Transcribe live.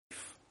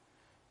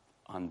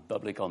and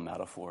biblical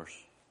metaphors.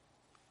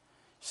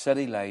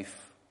 City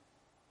life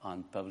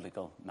and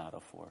biblical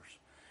metaphors.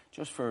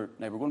 Now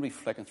we're going to be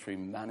flicking through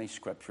many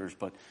scriptures,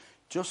 but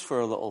just for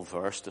a little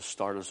verse to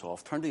start us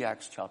off, turn to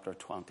Acts chapter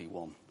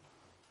 21.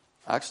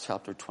 Acts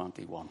chapter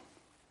 21.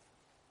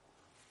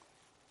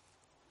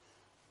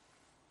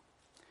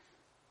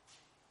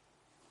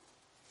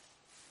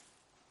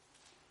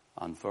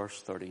 And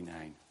verse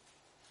 39.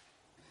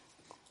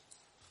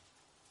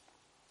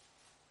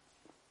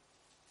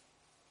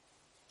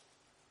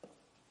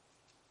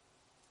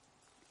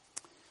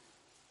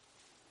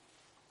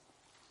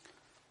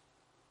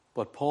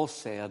 But Paul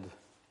said,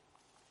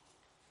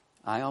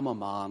 I am a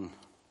man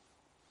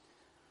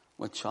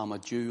which am a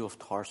Jew of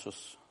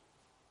Tarsus,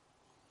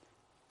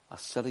 a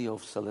city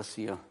of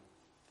Cilicia,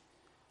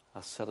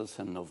 a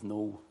citizen of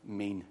no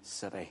mean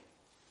city.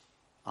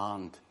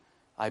 And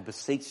I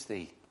beseech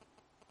thee,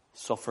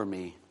 suffer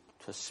me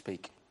to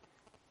speak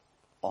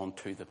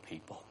unto the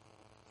people.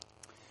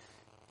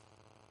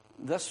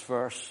 This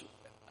verse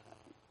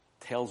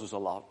tells us a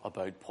lot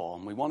about Paul,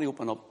 and we want to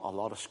open up a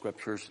lot of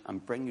scriptures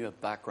and bring you a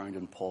background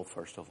in Paul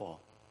first of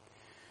all.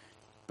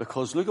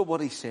 Because look at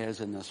what he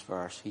says in this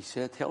verse. He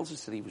tells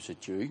us that he was a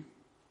Jew.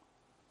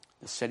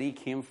 The city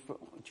came from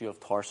a Jew of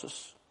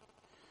Tarsus,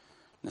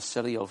 in the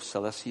city of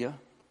Cilicia,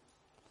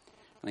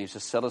 and he was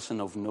a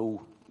citizen of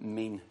no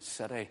mean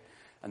city.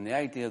 And the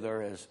idea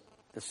there is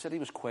the city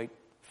was quite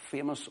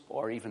famous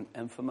or even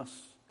infamous.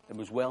 It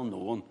was well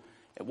known.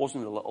 It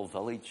wasn't a little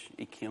village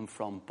he came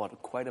from,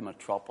 but quite a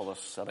metropolis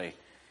city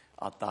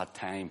at that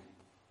time.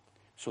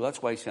 So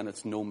that's why he's saying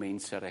it's no mean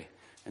city.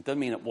 It doesn't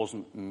mean it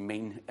wasn't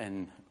mean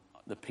in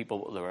the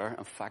people that there were.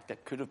 In fact,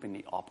 it could have been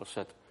the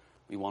opposite.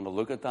 We want to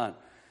look at that.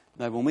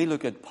 Now, when we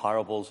look at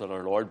parables that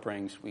our Lord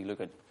brings, we look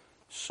at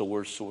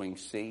sowers sowing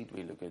seed.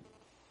 We look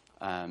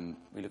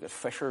at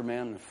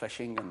fishermen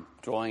fishing and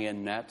drawing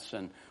in nets,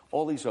 and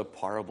all these are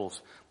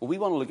parables. But we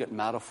want to look at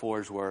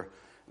metaphors where,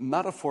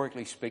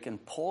 metaphorically speaking,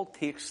 Paul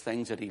takes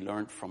things that he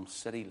learned from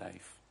city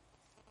life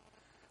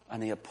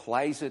and he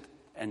applies it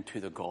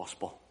into the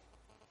gospel.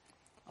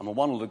 And we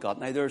want to look at,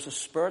 now there's a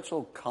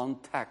spiritual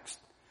context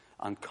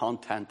and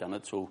content in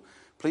it, so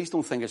please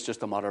don't think it's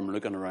just a matter of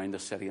looking around the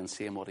city and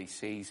seeing what he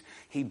sees.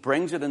 He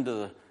brings it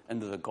into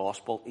the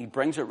gospel. He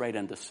brings it right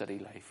into city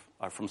life,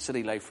 or from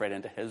city life right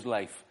into his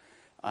life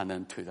and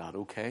into that,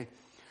 okay?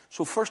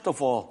 So first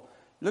of all,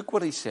 look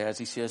what he says.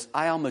 He says,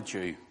 I am a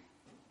Jew.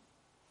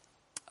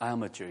 I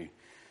am a Jew.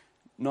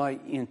 Now, you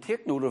can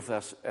take note of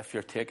this if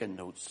you're taking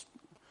notes.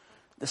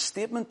 The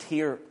statement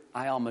here,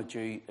 I am a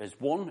Jew, is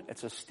one,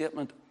 it's a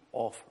statement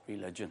of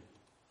religion.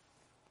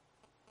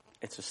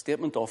 It's a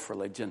statement of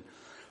religion.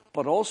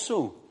 But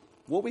also,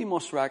 what we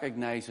must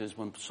recognize is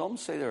when some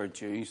say they're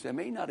Jews, they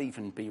may not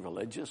even be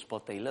religious,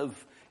 but they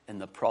live in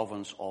the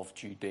province of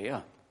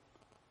Judea.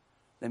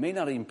 They may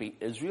not even be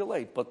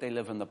Israelite, but they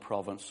live in the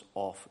province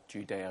of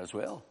Judea as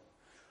well.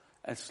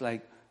 It's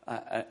like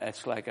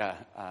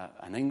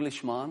an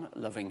Englishman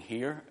living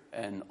here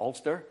in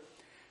Ulster,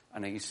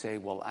 and he say,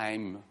 well,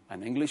 I'm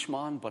an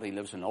Englishman, but he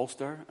lives in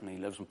Ulster, and he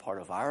lives in part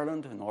of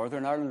Ireland, in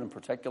Northern Ireland in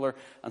particular,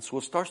 and so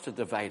it starts to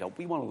divide up.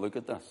 We want to look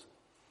at this,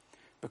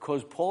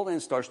 because Paul then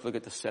starts to look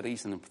at the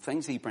cities and the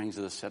things he brings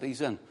to the cities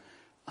in,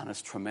 and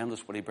it's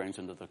tremendous what he brings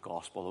into the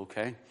gospel,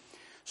 okay?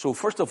 So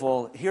first of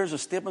all, here's a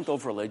statement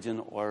of religion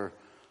or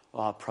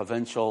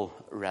provincial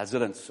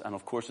residence, and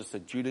of course it's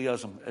that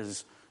Judaism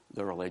is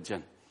the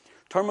religion.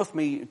 Turn with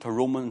me to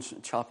Romans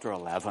chapter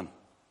 11.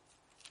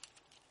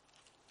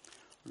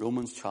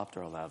 Romans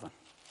chapter 11.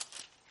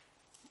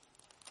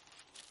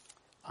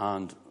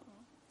 And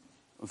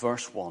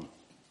verse 1.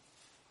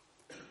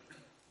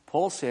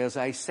 Paul says,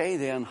 I say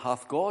then,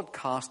 hath God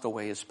cast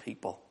away his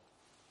people?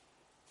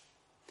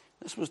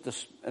 This was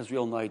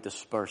Israel now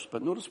dispersed,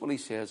 but notice what he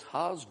says,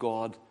 has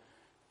God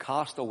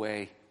cast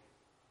away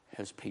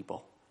his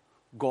people?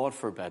 God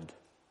forbid.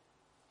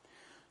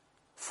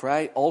 For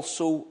I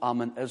also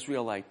am an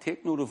Israelite.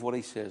 Take note of what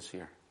he says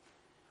here.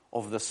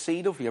 Of the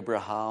seed of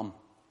Abraham,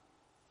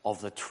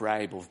 of the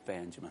tribe of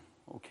Benjamin.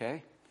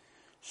 Okay?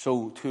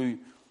 So to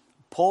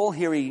Paul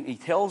here, he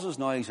tells us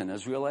now he's an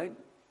Israelite.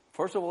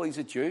 First of all, he's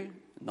a Jew.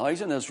 Now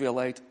he's an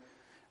Israelite.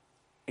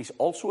 He's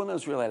also an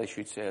Israelite, I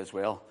should say as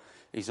well.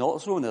 He's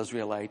also an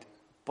Israelite.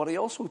 But he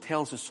also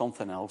tells us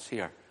something else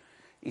here.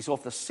 He's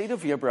of the seed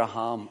of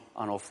Abraham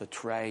and of the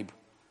tribe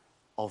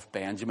of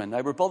Benjamin.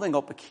 Now we're building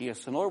up a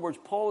case. In other words,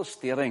 Paul is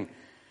stating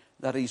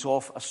that he's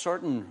of a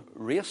certain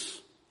race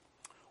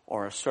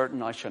or a certain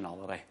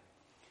nationality.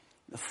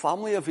 The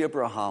family of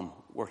Abraham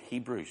were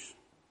Hebrews.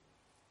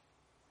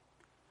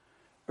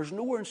 There's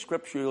nowhere in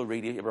Scripture you'll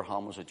read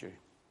Abraham was a Jew.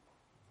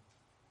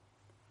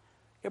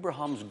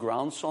 Abraham's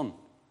grandson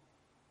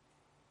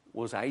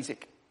was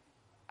Isaac.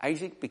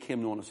 Isaac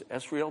became known as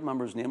Israel.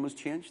 Remember, his name was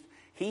changed.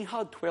 He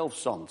had 12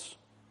 sons.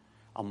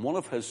 And one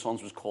of his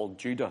sons was called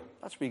Judah.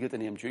 That's where you get the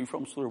name Jew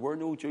from. So there were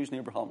no Jews in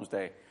Abraham's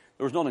day.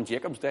 There was none in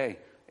Jacob's day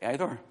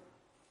either.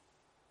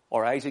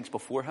 Or Isaac's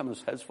before him as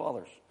his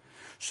fathers.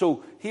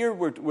 So here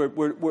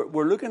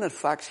we're looking at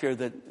facts here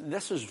that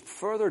this is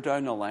further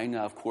down the line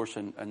now, of course,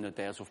 in the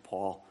days of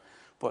Paul.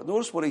 But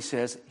notice what he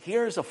says.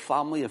 Here is a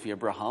family of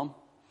Abraham.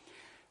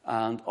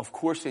 And of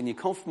course, then you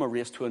come from a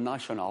race to a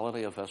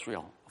nationality of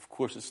Israel. Of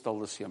course, it's still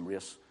the same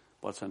race,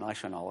 but it's a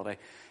nationality.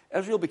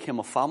 Israel became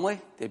a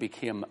family. They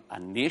became a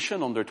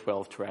nation under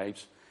 12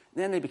 tribes.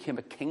 Then they became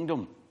a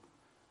kingdom.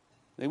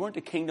 They weren't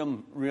a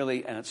kingdom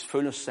really in its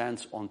fullest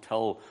sense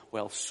until,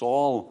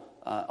 Saul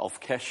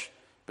of Kish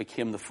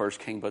became the first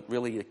king. But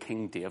really,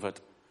 King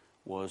David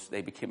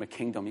they became a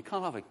kingdom. You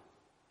can't have a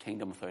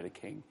kingdom without a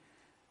king.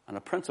 And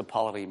a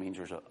principality means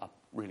there's a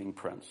ruling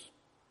prince.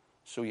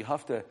 So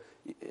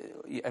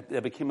they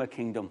became a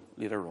kingdom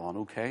later on,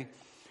 okay?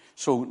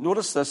 So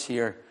notice this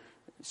here.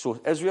 So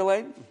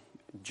Israelite,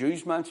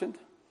 Jews mentioned.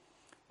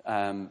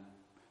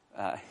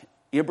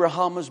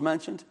 Abraham is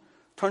mentioned.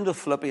 Turn to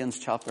Philippians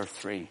chapter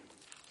 3.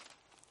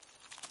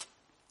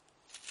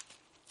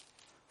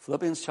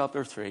 Philippians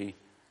chapter 3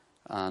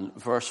 and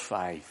verse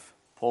 5.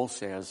 Paul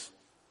says,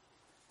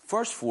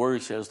 verse 4 he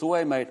says, though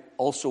I might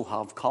also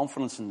have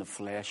confidence in the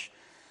flesh,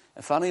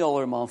 if any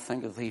other man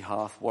thinketh he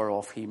hath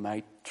whereof he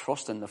might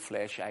trust in the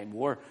flesh, I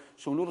more.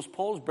 So notice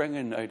Paul's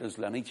bringing out his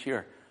lineage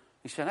here.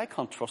 He's saying, I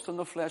can't trust in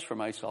the flesh for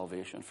my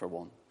salvation, for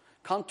one.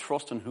 Can't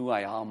trust in who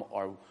I am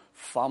or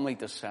family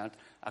descent.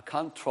 I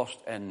can't trust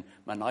in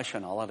my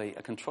nationality.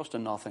 I can trust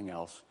in nothing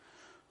else.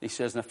 He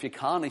says, and if you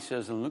can, he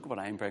says, and look what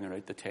I'm bringing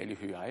out to tell you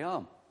who I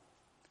am.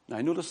 Now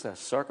notice this,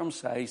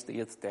 circumcised the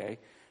 8th day.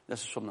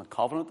 This is from the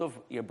covenant of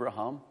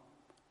Abraham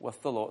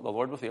with the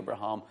Lord with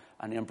Abraham,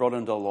 and then brought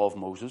into the law of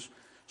Moses.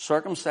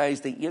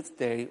 Circumcised the 8th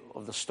day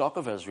of the stock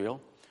of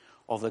Israel,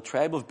 of the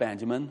tribe of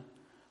Benjamin,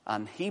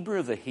 and Hebrew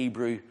of the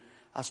Hebrew,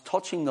 as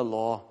touching the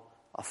law,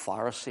 a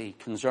Pharisee,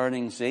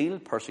 concerning zeal,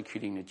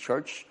 persecuting the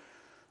church,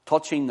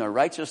 touching the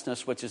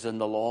righteousness which is in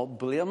the law,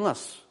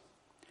 blameless.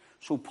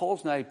 So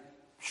Paul's now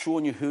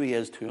showing you who he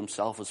is to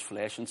himself as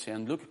flesh and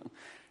saying, look,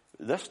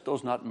 this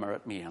does not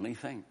merit me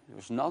anything.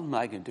 There's nothing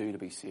I can do to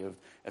be saved.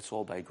 It's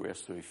all by grace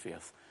through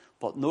faith.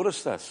 But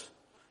notice this.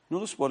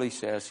 Notice what he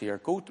says here.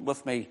 Go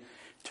with me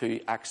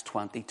to Acts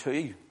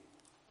 22.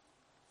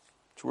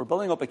 So we're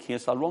building up a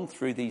case. I'll run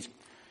through these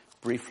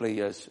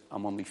briefly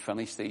and when we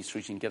finish these so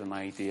you can get an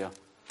idea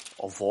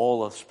of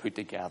all that's put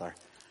together.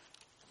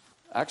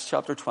 Acts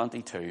chapter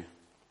 22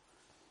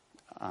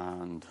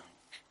 and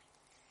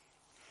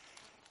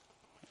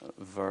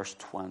verse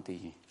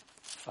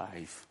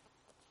 25.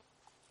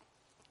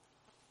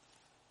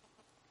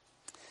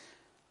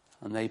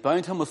 And they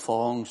bound him with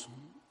thongs,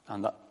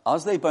 and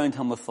as they bound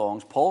him with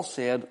thongs, Paul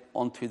said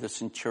unto the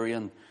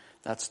centurion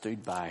that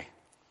stood by,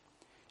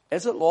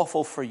 is it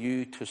lawful for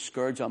you to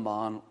scourge a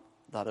man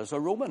that is a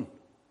Roman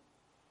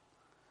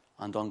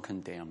and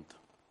uncondemned?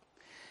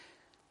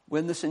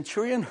 When the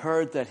centurion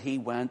heard that, he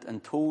went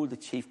and told the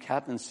chief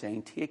captain,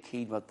 saying, take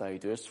heed what thou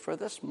doest, for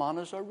this man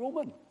is a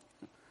Roman.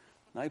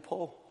 Now,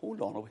 Paul,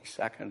 hold on a wee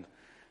second.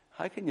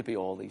 How can you be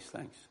all these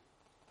things?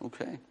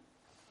 Okay.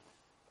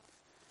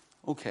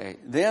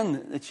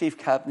 Then the chief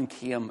captain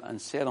came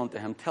and said unto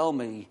him, tell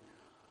me,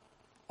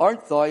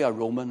 art thou a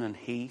Roman? And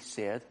he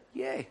said,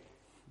 yea.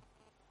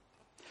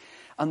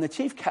 And the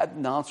chief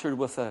captain answered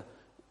with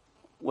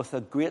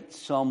a great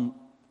sum,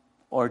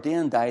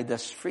 ordained I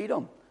this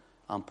freedom.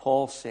 And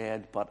Paul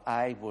said, but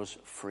I was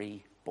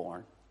free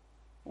born.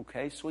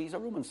 Okay, so he's a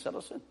Roman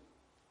citizen.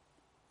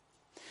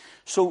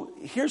 So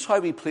here's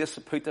how we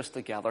put this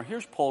together.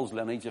 Here's Paul's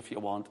lineage, if you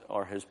want,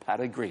 or his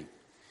pedigree.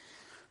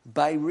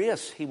 By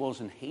race, he was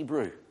an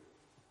Hebrew.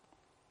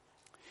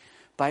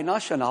 By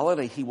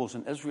nationality, he was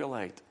an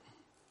Israelite.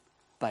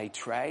 By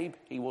tribe,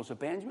 he was a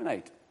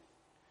Benjaminite.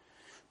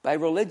 By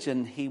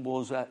religion, he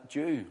was a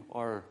Jew,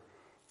 or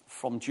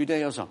from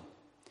Judaism.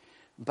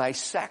 By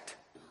sect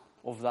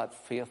of that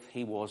faith,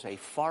 he was a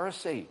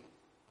Pharisee.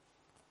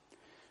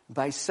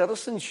 By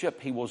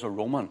citizenship, he was a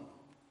Roman.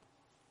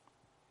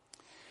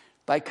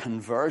 By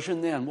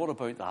conversion then, what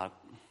about that?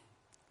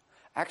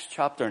 Acts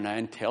chapter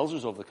 9 tells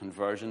us of the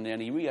conversion then.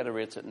 He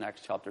reiterates it in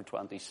Acts chapter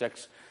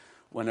 26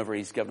 whenever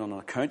he's given an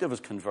account of his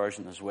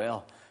conversion as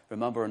well.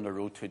 Remember on the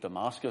road to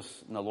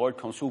Damascus, and the Lord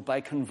comes. So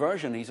by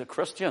conversion, he's a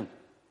Christian.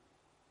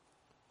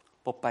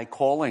 But by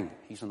calling,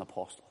 he's an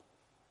apostle.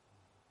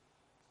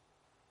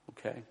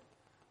 Okay?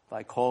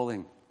 By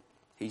calling,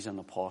 he's an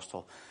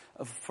apostle.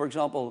 For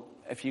example,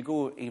 if you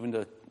go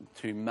even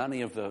to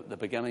many of the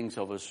beginnings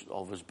of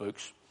his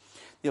books,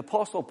 the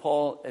Apostle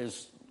Paul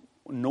is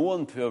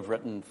known to have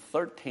written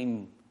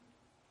 13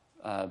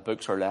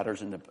 books or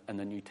letters in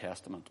the New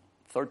Testament.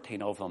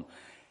 13 of them.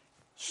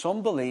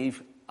 Some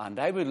believe, and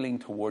I would lean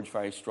towards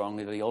very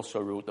strongly, that he also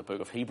wrote the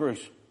book of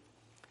Hebrews.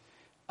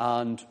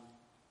 And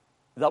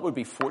that would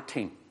be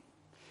 14.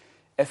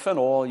 If in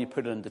all you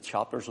put it into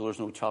chapters, so there's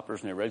no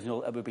chapters in the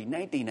original, it would be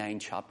 99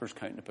 chapters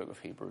counting the book of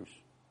Hebrews.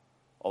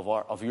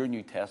 Of your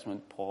New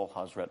Testament, Paul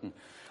has written.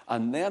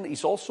 And then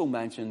he's also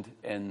mentioned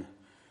in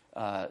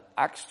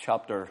Acts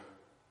chapter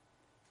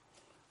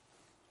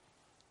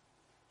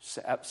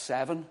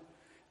 7.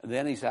 And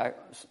then I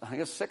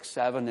think it's 6,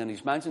 7, and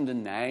he's mentioned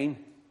in 9.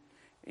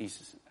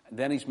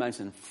 then he's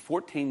mentioned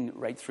 14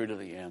 right through to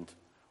the end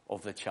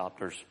of the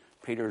chapters.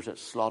 Peter's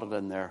slotted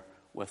in there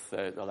with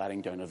the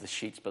letting down of the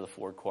sheets by the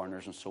four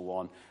corners and so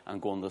on,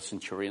 and going to the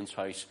centurion's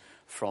house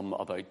from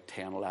about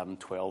 10, 11,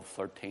 12,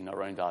 13,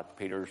 around that.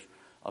 Peter's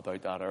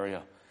about that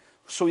area.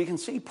 So you can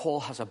see Paul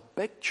has a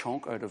big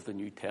chunk out of the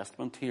New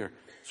Testament here.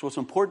 So it's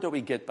important that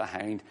we get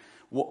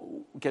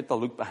to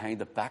look behind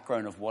the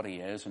background of what he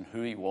is and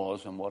who he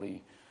was and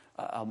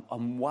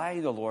and why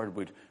the Lord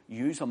would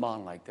use a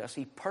man like this.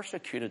 He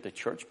persecuted the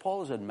church.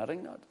 Paul is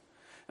admitting that.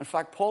 In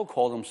fact, Paul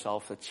called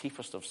himself the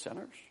chiefest of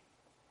sinners.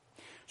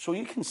 So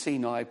you can see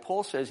now,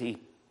 Paul says he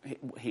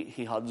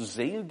had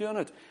zeal doing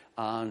it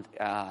and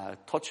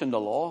touching the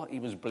law. He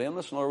was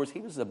blameless. In other words,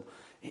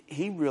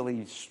 he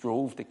really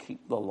strove to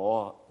keep the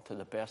law to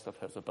the best of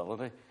his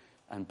ability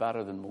and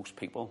better than most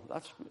people.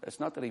 It's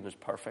not that he was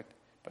perfect,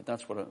 but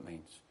that's what it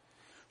means.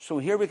 So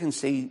here we can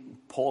see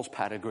Paul's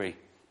pedigree,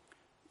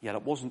 yet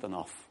it wasn't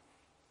enough.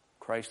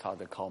 Christ had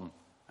to come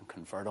and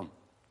convert him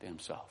to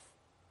himself.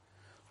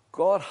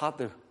 God had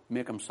to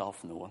make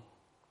himself known.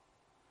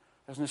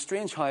 Isn't it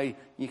strange how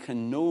you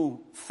can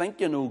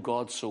think you know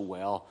God so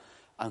well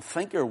and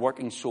think you're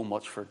working so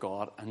much for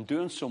God and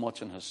doing so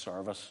much in his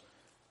service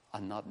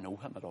and not know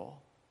him at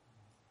all?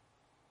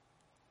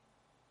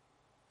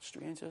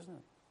 Strange, isn't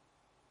it?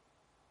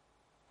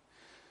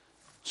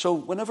 So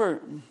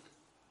whenever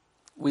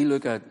we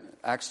look at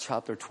Acts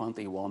chapter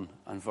 21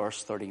 and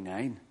verse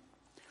 39,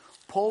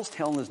 Paul's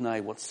telling us now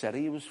what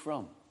city he was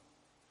from.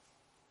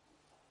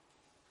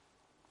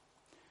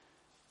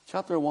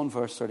 Chapter 1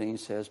 verse 13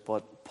 says,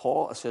 But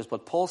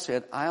Paul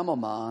said, I am a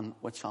man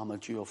which am a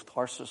Jew of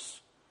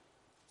Tarsus,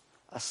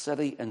 a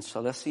city in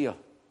Cilicia,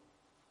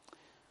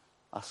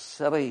 a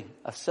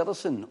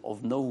citizen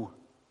of no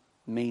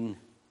mean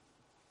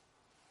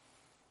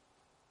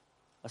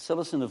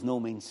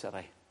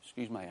city.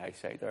 Excuse my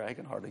eyesight there, I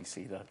can hardly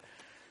see that.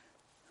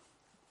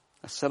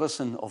 A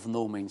citizen of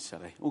no mean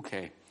city.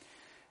 Okay.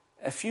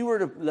 If you were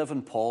to live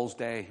in Paul's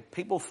day,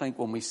 people think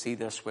when we see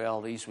this,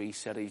 well, these wee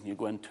cities, and you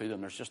go into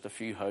them, there's just a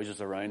few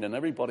houses around, and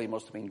everybody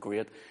must have been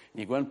great. And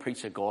you go and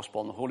preach the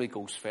gospel, and the Holy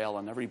Ghost fell,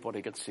 and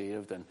everybody gets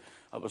saved, and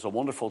it was a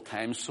wonderful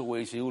time, so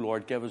easy. Oh,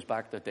 Lord, give us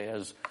back the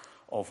days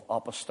of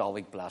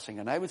apostolic blessing.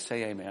 And I would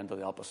say amen to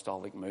the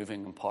apostolic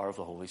moving and power of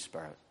the Holy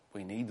Spirit.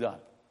 We need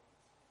that.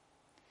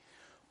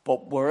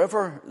 But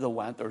wherever they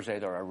went, there was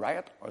either a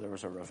riot or there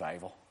was a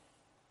revival.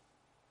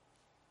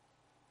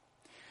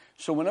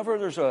 So whenever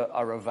there's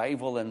a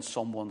revival in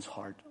someone's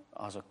heart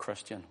as a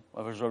Christian,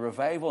 if there's a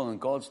revival and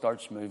God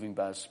starts moving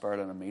by his Spirit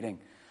in a meeting,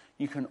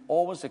 you can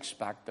always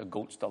expect the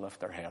goats to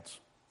lift their heads,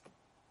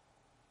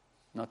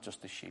 not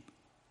just the sheep,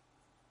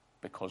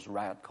 because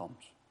riot comes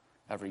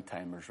every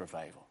time there's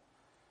revival.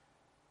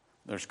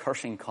 There's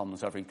cursing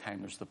comes every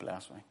time there's the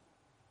blessing.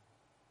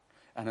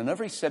 And in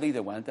every city they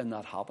went in,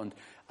 that happened.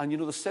 And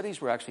the cities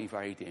were actually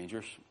very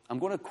dangerous. I'm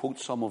going to quote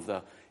some of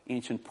the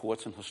ancient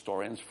poets and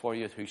historians for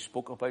you who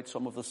spoke about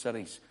some of the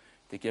cities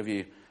to give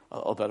you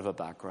a bit of a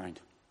background.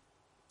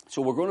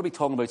 So we're going to be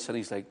talking about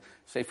cities like,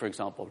 say, for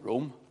example,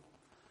 Rome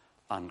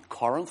and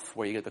Corinth,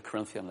 where you get the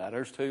Corinthian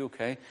letters to,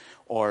 okay?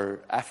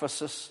 Or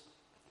Ephesus,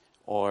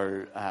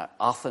 or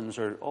Athens,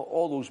 or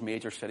all those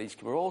major cities.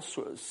 We're all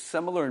sort of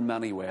similar in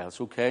many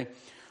ways, okay?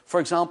 For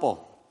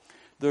example,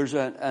 there's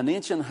an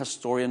ancient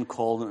historian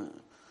called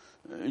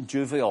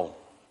Juvenal.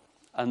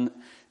 And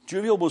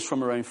Juvenal was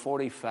from around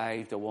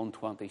 45 to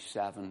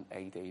 127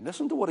 AD.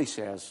 Listen to what he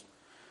says.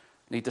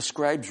 And he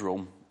describes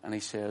Rome, and he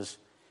says,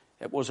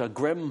 it was a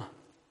grim,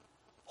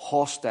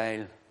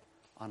 hostile,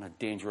 and a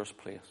dangerous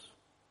place.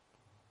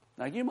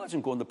 Now, can you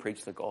imagine going to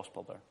preach the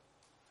gospel there?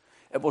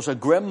 It was a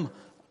grim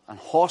and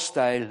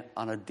hostile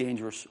and a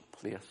dangerous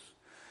place.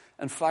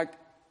 In fact,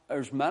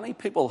 there's many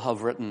people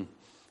have written,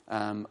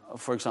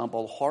 for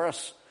example,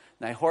 Horace.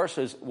 Now,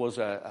 Horace was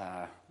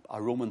a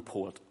Roman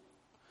poet.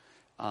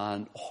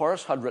 And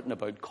Horace had written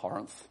about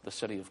Corinth, the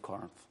city of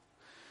Corinth.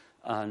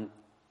 And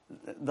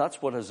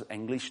that's what his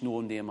English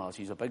known name is.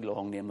 He's a big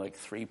long name, like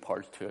 3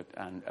 parts to it.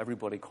 And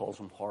everybody calls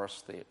him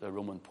Horace, the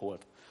Roman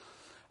poet.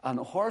 And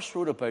Horace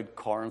wrote about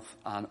Corinth,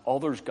 and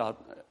others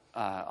got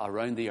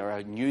around the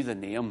area knew the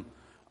name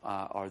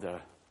or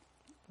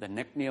the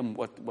nickname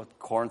what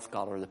Corinth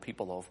got, or the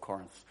people of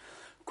Corinth.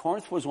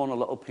 Corinth was on a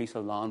little piece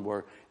of land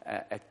where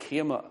it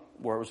came,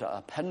 where it was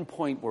a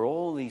pinpoint where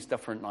all these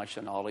different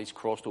nationalities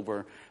crossed over,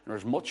 and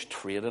there's much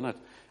trade in it.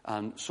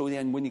 And so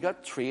then when you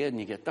get trade and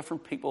you get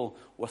different people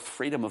with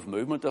freedom of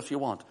movement, if you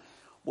want,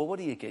 well, what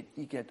do you get?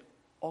 You get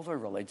other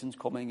religions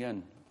coming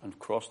in and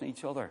crossing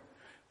each other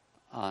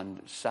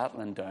and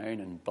settling down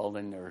and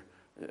building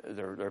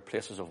their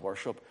places of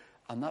worship.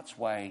 And that's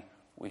why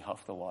we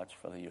have to watch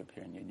for the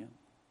European Union.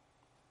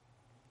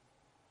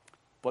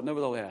 But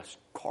nevertheless,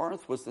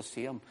 Corinth was the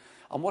same.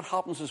 And what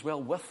happens as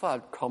well with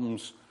that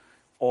comes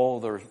all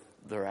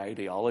their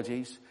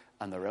ideologies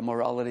and their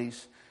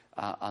immoralities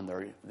and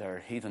their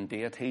heathen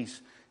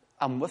deities.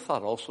 And with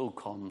that also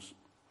comes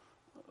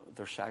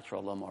their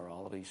sexual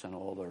immoralities and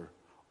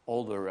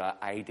all their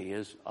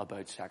ideas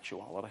about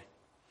sexuality.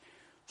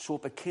 So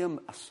it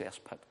became a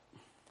cesspit.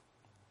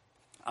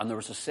 And there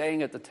was a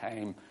saying at the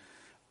time,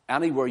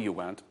 anywhere you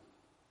went,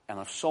 and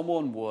if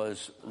someone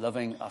was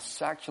living a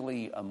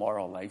sexually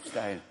immoral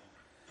lifestyle,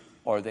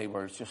 or they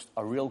were just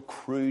a real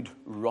crude,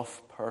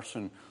 rough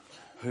person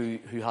who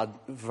had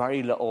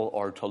very little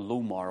or to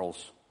low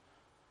morals,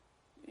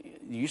 you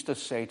used to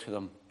say to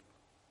them,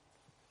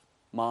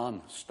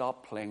 man,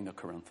 stop playing the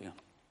Corinthian.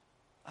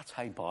 That's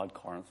how bad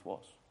Corinth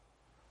was.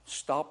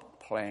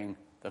 Stop playing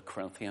the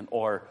Corinthian,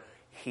 or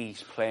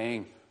he's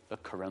playing the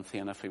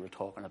Corinthian if we were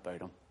talking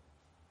about him.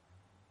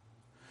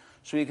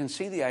 So you can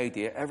see the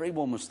idea.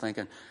 Everyone was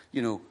thinking,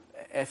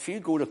 if you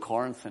go to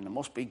Corinth, and it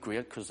must be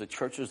great because the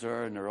church is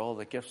there and they're all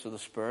the gifts of the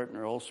Spirit and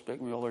they're all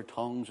speaking with other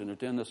tongues and they're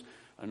doing this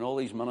and all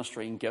these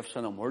ministering gifts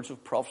and words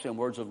of prophecy and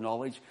words of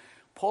knowledge.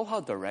 Paul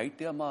had to write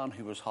to a man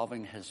who was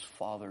having his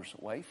father's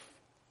wife.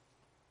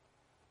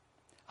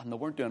 And they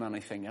weren't doing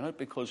anything in it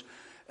because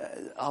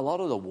a lot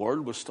of the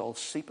world was still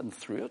seeping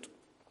through it.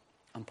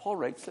 And Paul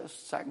writes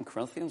this, 2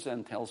 Corinthians,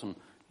 and tells him,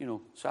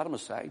 set him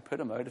aside, put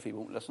him out if he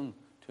won't listen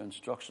to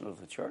instruction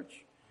of the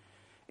church.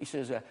 He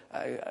says,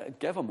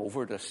 give him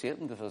over to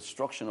Satan, to the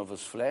destruction of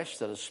his flesh,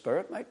 that his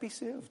spirit might be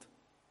saved.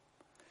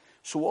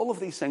 So all of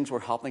these things were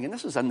happening, and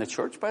this is in the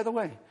church, by the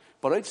way.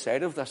 But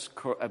outside of this,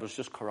 it was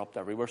just corrupt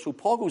everywhere. So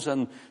Paul goes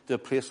into a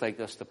place like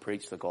this to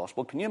preach the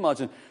gospel. Can you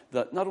imagine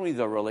that not only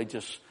the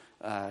religious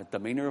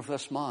demeanour of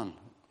this man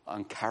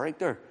and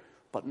character,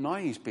 but now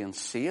he's being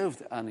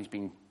saved and he's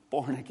been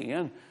born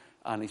again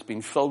and he's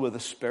been filled with the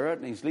Spirit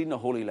and he's leading a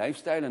holy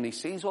lifestyle and he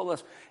sees all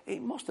this. He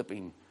must have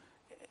been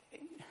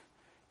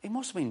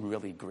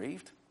really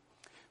grieved.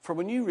 For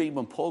when you read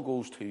when Paul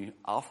goes to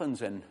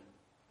Athens in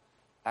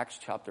Acts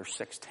chapter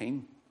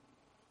 16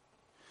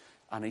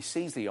 and he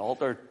sees the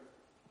altar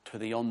to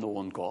the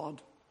unknown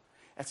God,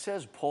 it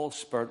says Paul's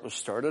spirit was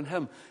stirred in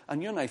him.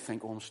 And you and I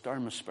think, I'm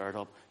stirring my spirit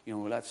up.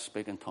 Let's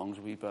speak in tongues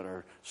a wee bit,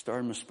 or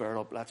stirring my spirit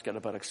up, let's get a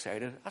bit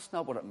excited. That's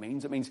not what it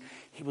means. It means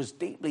he was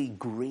deeply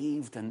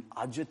grieved and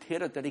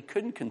agitated that he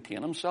couldn't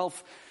contain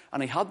himself.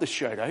 And he had to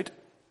shout out,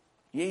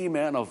 ye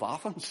men of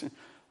Athens,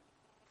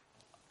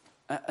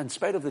 in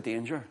spite of the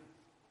danger.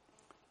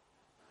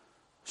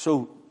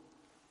 So,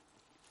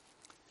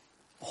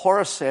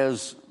 Horace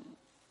says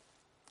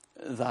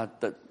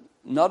that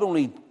not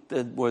only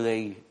were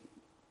they,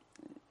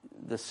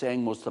 the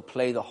saying was to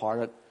play the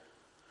harlot,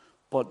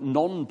 but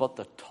none but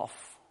the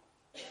tough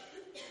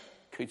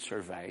could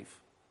survive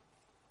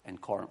in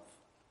Corinth.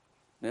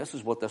 Now, this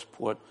is what this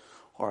poet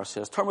Horace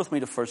says. Turn with me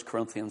to 1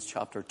 Corinthians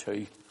chapter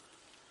 2.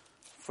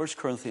 1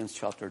 Corinthians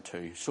chapter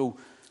 2. So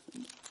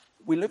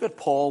we look at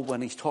Paul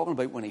when he's talking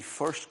about when he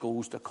first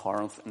goes to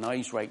Corinth, and now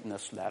he's writing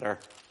this letter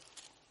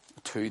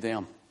to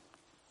them.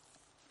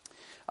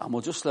 And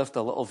we'll just lift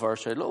a little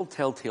verse out, a little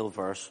telltale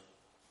verse.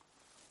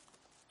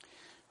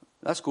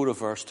 Let's go to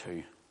verse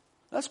 2.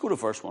 Let's go to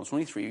verse 1. It's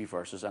only 3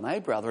 verses. And I,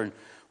 brethren,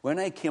 when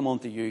I came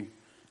unto you,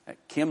 I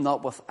came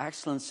not with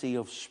excellency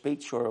of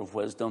speech or of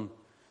wisdom,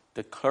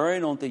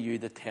 declaring unto you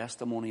the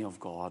testimony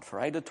of God. For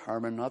I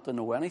determined not to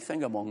know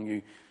anything among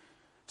you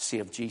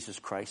save Jesus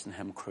Christ and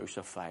him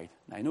crucified.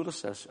 Now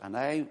notice this. And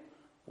I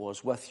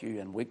was with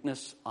you in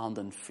weakness and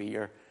in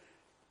fear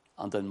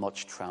and in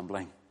much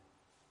trembling.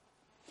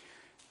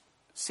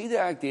 See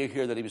the idea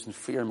here that he was in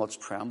fear and much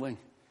trembling?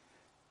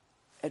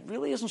 It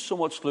really isn't so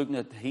much looking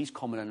at he's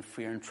coming in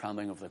fear and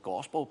trembling of the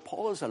gospel.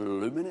 Paul is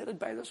illuminated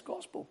by this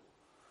gospel.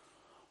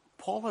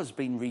 Paul has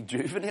been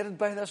rejuvenated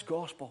by this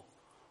gospel.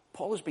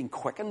 Paul has been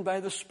quickened by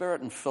the Spirit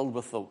and filled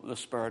with the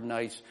Spirit. Now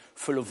he's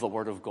full of the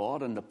Word of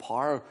God and the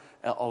power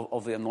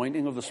of the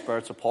anointing of the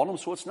Spirit's upon him.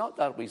 So it's not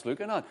that he's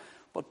looking at.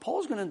 But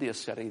Paul's going into a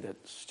city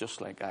that's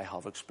just like I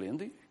have explained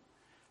to you.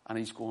 And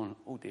he's going,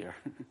 oh dear,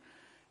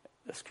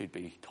 this could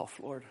be tough,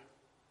 Lord.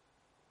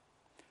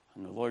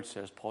 And the Lord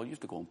says, Paul, you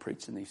have to go and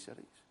preach in these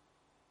cities.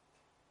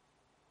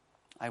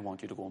 I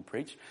want you to go and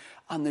preach.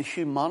 And the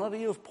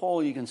humanity of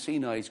Paul, you can see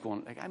now he's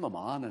going, I'm a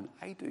man and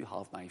I do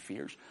have my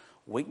fears.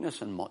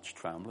 Weakness and much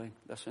trembling.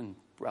 Listen,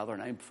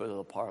 brethren, I'm full of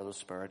the power of the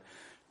Spirit.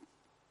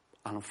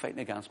 And I'm fighting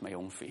against my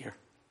own fear.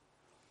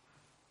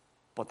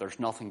 But there's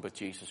nothing but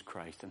Jesus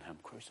Christ and him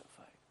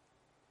crucified.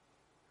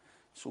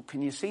 So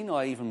can you see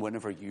now, even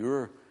whenever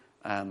you're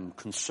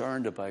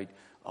concerned about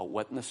a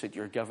witness that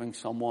you're giving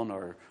someone,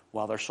 or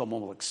whether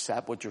someone will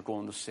accept what you're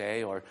going to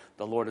say, or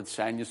the Lord had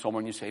sent you somewhere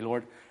and you say,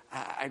 Lord,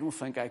 I don't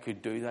think I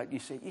could do that. You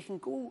say, you can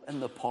go in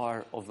the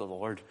power of the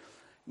Lord.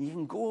 You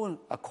can go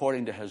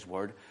according to his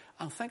word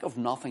and think of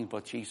nothing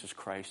but Jesus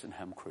Christ and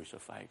him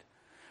crucified.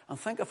 And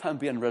think of him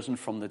being risen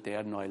from the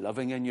dead now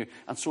living in you.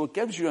 And so it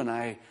gives you and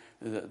I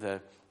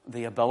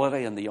the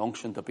ability and the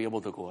unction to be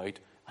able to go out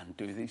and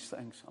do these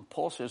things. And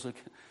Paul says, look,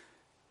 it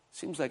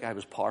seems like I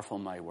was powerful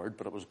in my word,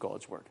 but it was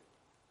God's word.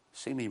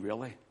 See me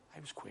really?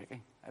 I was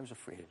quaking. I was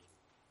afraid.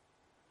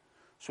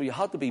 So you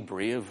had to be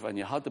brave and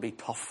you had to be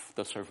tough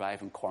to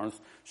survive in Corinth.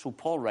 So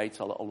Paul writes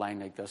a little line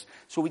like this.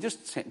 So we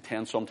just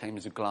tend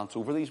sometimes to glance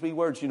over these wee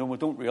words. We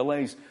don't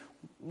realize,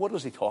 what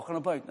is he talking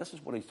about? This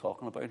is what he's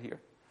talking about here.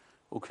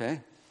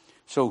 Okay?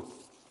 So,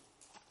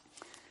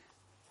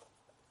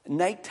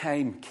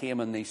 nighttime came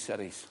in these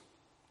cities.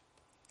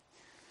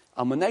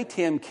 And when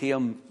nighttime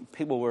came,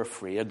 people were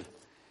afraid.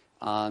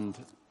 And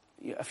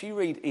if you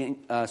read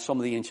some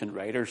of the ancient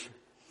writers,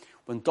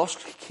 when dusk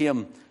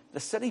came, the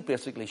city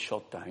basically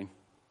shut down.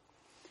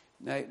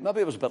 Now, maybe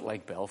it was a bit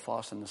like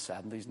Belfast in the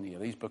 70s and the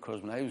 80s,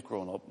 because when I was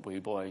growing up, wee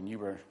boy, and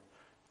you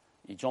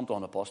jumped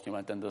on a bus and you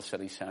went into the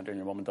city centre and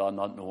your mum and dad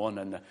not knowing,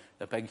 and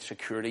the big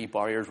security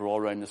barriers were all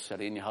around the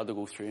city and you had to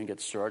go through and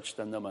get searched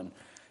in them, and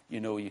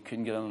you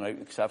couldn't get in and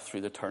out except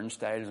through the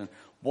turnstiles. And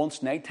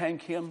once nighttime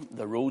came,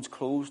 the roads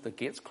closed, the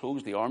gates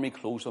closed, the army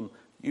closed them.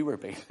 You were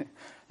beat.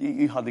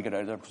 You had to get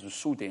out of there because it was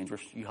so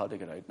dangerous. You had to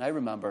get out. And I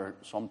remember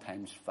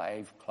sometimes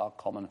 5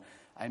 o'clock coming,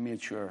 I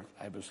made sure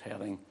I was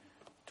heading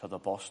to the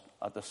bus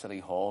at the city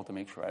hall to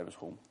make sure I was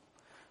home,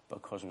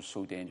 because it was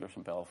so dangerous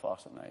in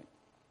Belfast at night.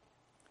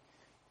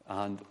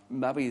 And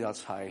maybe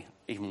that's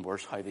even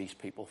worse, how these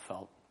people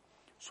felt.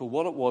 So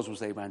what it was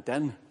they went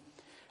in,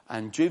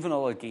 and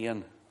Juvenal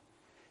again,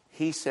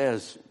 he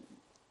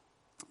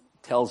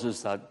tells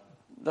us that,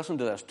 listen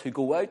to this, to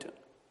go out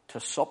to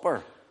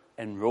supper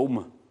in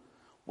Rome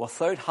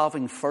without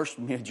having first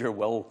made your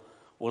will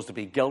was to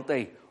be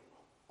guilty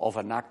of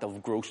an act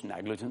of gross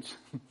negligence.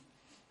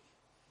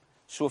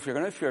 So if you're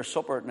going out for your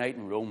supper at night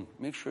in Rome,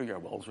 make sure your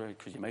will's right,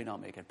 because you might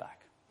not make it back.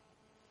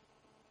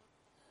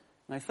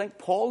 And I think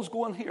Paul's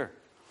going here.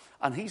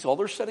 And these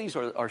other cities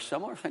are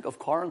similar. Think of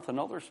Corinth and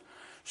others.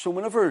 So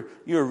whenever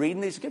you're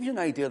reading these, it gives you an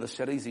idea of the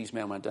cities these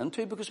men went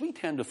into, because we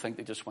tend to think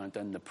they just went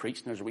in to preach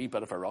and there's a wee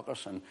bit of a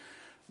ruckus, and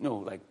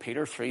like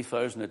Peter,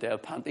 3,000 the day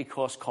of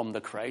Pentecost, come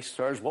to Christ.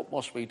 Sirs, what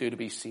must we do to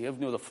be saved?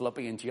 The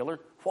Philippian jailer.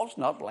 What's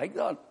not like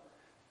that?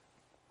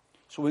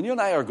 So when you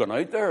and I are going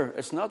out there,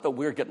 it's not that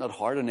we're getting it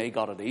hard and they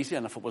got it easy,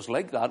 and if it was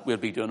like that,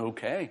 we'd be doing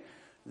okay.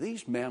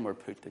 These men were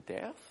put to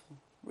death.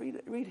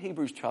 Read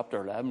Hebrews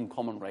chapter 11,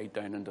 coming right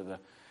down into the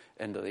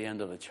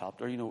end of the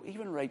chapter.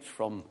 Even right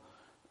from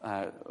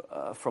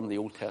the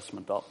Old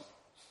Testament up.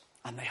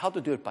 And they had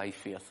to do it by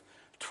faith,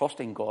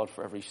 trusting God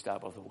for every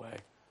step of the way.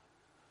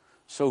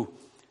 So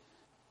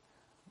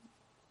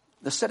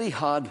the city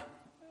had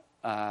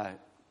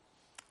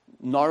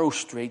narrow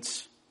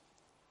streets,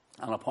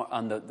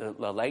 and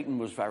the lighting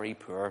was very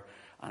poor,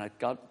 and it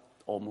got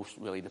almost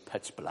really to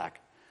pitch black.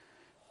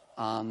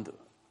 And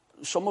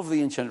some of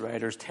the ancient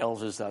writers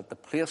tells us that the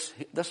place,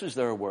 this is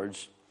their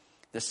words,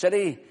 the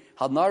city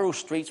had narrow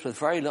streets with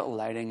very little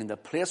lighting, and the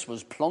place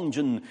was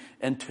plunging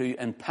into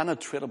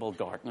impenetrable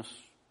darkness.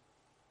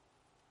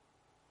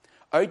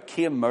 Out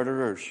came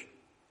murderers,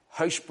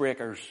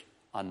 housebreakers,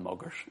 and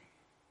muggers.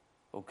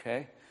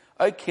 Okay?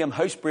 Out came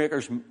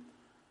murderers,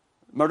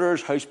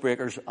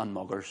 housebreakers, and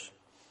muggers.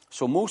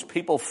 So most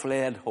people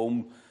fled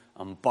home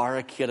and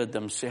barricaded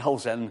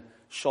themselves in,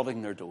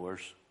 shutting their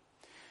doors.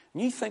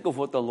 And you think of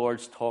what the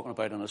Lord's talking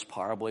about in this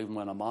parable, even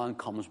when a man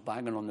comes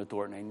banging on the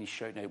door at night and he's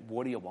shouting out,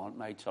 "What do you want?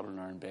 My children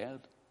are in bed."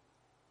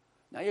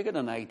 Now you get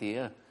an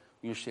idea.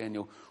 You're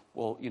saying,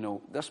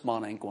 this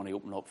man ain't going to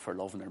open up for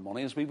love and their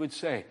money, as we would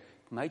say.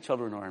 My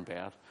children are in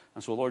bed.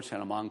 And so the Lord's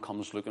saying, a man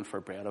comes looking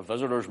for bread. A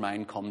visitor's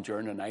mind come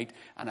during the night,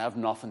 and I have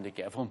nothing to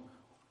give him.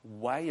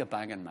 Why are you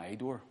banging my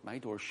door? My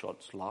door's shut,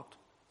 it's locked,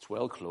 it's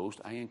well closed.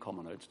 I ain't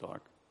coming out, it's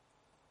dark.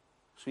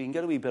 So you can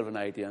get a wee bit of an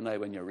idea now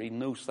when you're reading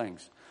those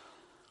things.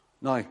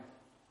 Now,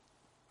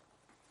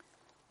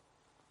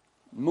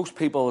 most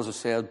people, as I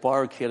said,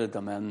 barricaded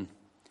them in,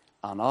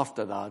 and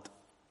after that,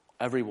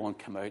 everyone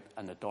came out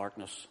and the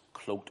darkness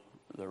cloaked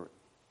their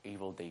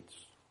evil deeds.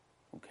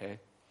 Okay?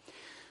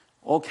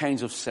 All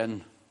kinds of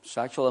sin,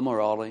 sexual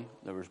immorality,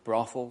 there was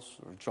brothels,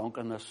 there was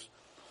drunkenness,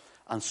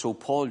 and so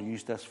Paul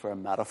used this for a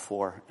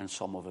metaphor in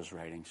some of his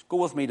writings. Go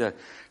with me to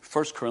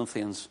 1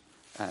 Corinthians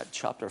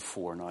chapter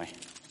 4 now.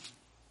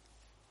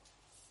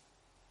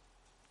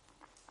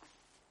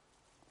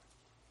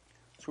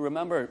 So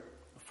remember,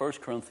 1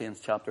 Corinthians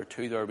chapter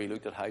 2 there, we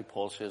looked at how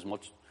Paul says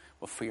much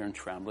with fear and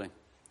trembling.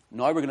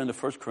 Now we're going into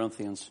 1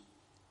 Corinthians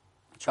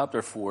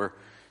chapter 4,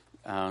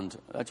 and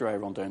that's where I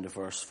run down to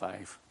verse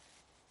 5.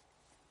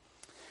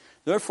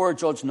 Therefore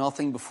judge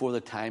nothing before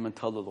the time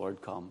until the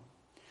Lord come,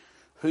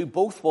 who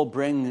both will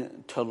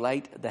bring to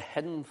light the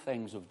hidden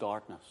things of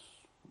darkness,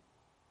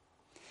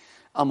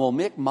 and will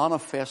make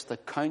manifest the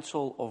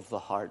counsel of the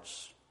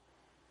hearts,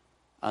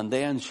 and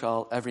then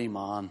shall every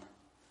man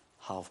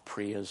have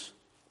praise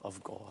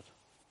of God.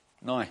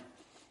 Now,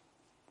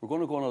 we're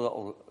going to go on a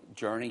little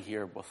journey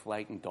here with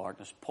light and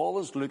darkness. Paul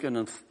is looking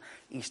and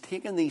he's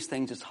taking these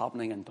things that's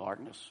happening in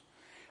darkness,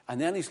 and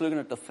then he's looking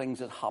at the things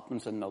that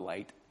happens in the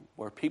light,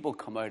 where people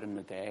come out in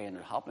the day and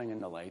they're happening in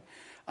the light,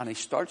 and he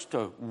starts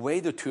to weigh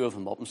the two of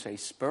them up and say,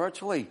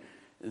 spiritually,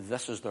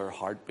 this is their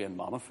heart being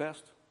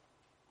manifest.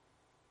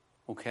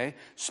 Okay?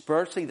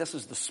 Spiritually, this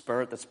is the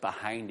spirit that's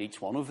behind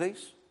each one of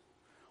these.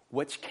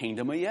 Which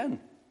kingdom are you in?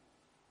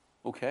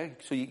 Okay?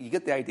 So you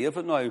get the idea of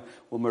it now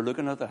when we're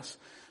looking at this.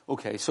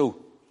 Okay,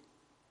 so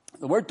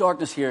the word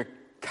darkness here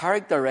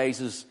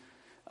characterizes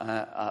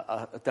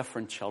a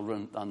different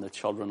children than the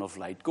children of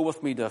light. Go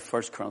with me to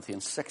 1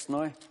 Corinthians 6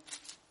 now.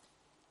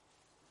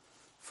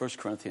 1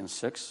 Corinthians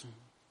 6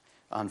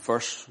 and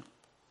verse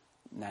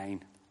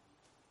 9.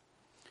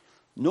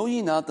 Know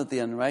ye not that the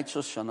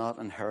unrighteous shall not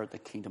inherit the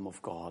kingdom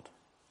of God?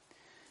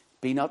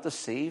 Be not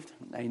deceived.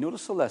 Now,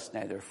 notice the list.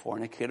 Neither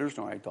fornicators,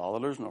 nor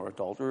idolaters, nor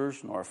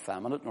adulterers, nor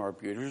effeminate, nor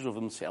abusers of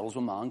themselves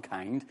with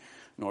mankind,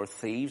 nor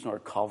thieves, nor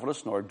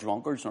covetous, nor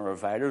drunkards, nor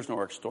revilers,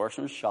 nor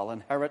extortioners shall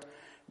inherit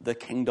the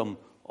kingdom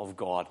of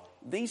God.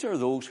 These are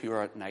those who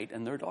are at night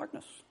in their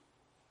darkness.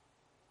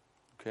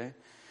 Okay?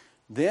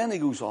 Then he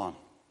goes on.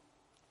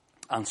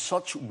 And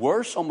such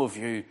were some of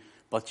you,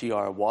 but ye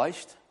are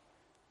washed,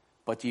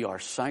 but ye are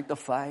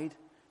sanctified,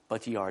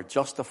 but ye are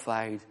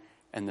justified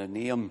in the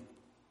name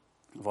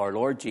of our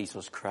Lord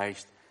Jesus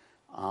Christ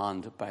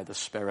and by the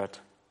Spirit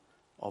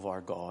of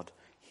our God.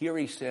 Here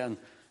he's saying,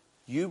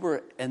 you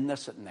were in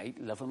this at night,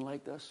 living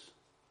like this.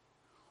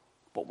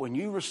 But when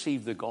you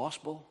received the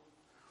gospel,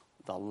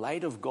 the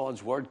light of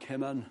God's word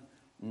came in.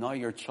 Now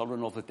you're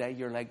children of the day.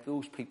 You're like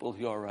those people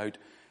who are out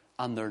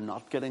and they're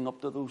not getting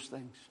up to those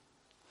things.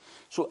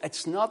 So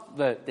it's not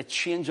the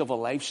change of a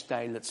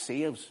lifestyle that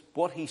saves.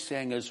 What he's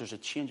saying is there's a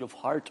change of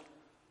heart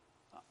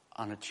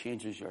and it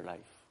changes your life.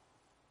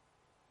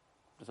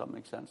 Does that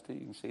make sense to you?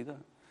 You can see that.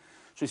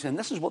 So he's saying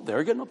this is what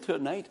they're getting up to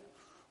at night.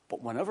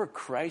 But whenever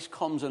Christ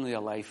comes into your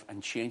life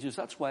and changes,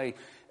 that's why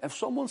if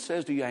someone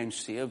says to you, I'm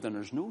saved, and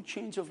there's no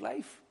change of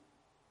life,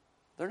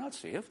 they're not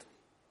saved.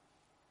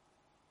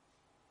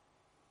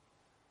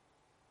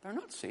 They're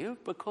not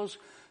saved because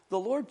the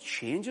Lord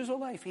changes a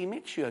life. He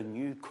makes you a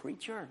new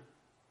creature.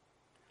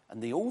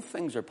 And the old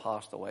things are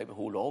passed away.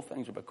 Behold, all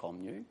things are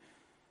become new.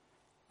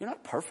 You're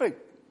not perfect.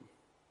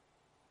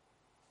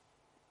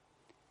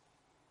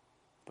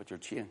 But you're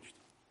changed.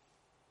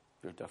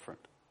 You're different.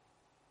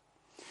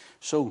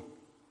 So,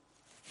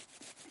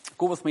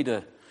 go with me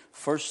to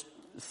 1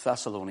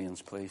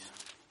 Thessalonians, please.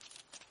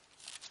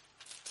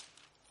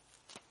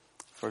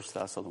 1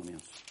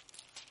 Thessalonians.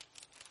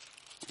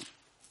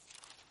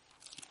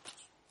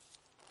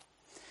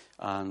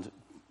 And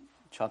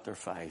chapter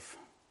 5.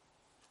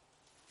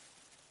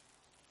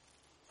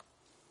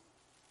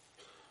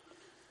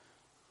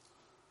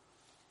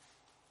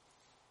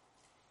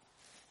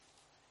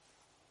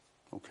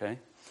 Okay.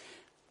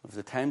 Of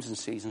the times and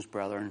seasons,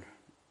 brethren,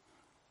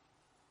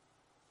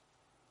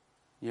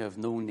 you have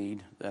no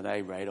need that I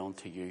write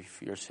unto you.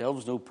 For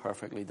yourselves know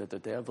perfectly that the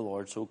day of the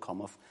Lord so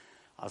cometh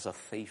as a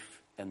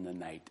thief in the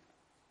night.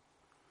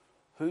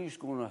 Who's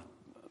going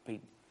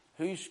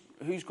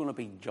to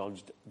be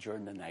judged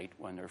during the night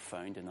when they're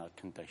found in that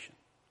condition?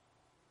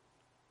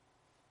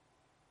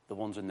 The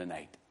ones in the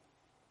night.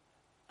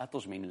 That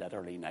doesn't mean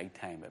literally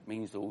nighttime. It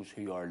means those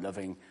who are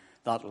living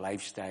that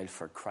lifestyle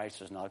for Christ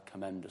has not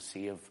come in to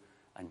save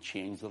and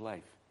change the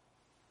life.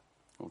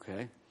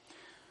 Okay?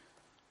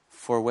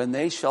 For when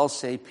they shall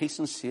say peace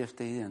and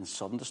safety, and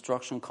sudden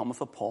destruction cometh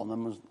upon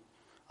them,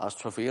 as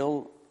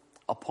travail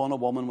upon a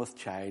woman with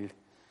child,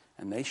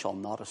 and they shall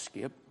not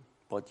escape.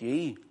 But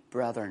ye,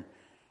 brethren,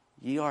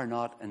 ye are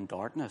not in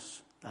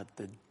darkness,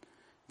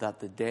 that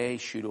the day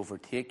should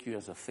overtake you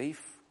as a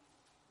thief.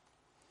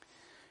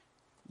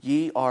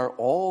 Ye are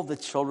all the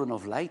children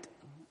of light,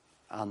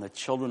 and the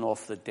children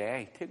of the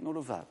day. Take note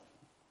of that.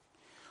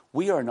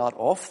 We are not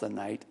of the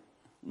night,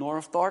 nor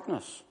of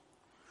darkness.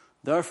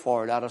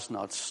 Therefore let us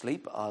not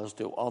sleep as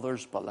do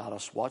others, but let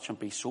us watch and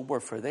be sober.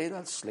 For they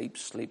that sleep,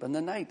 sleep in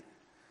the night.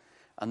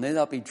 And they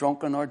that be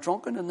drunken are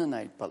drunken in the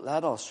night. But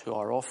let us who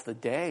are of the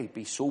day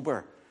be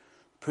sober,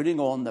 putting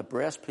on the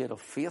breastplate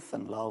of faith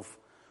and love,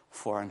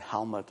 for an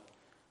helmet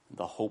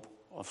the hope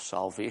of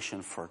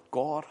salvation. For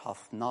God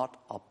hath not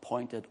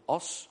appointed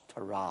us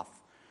to wrath,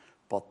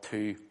 but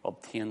to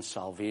obtain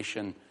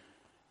salvation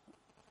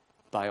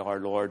by our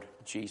Lord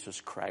Jesus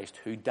Christ,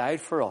 who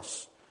died for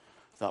us,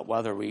 that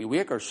whether we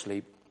wake or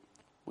sleep,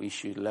 we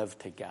should live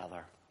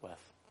together with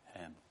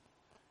him.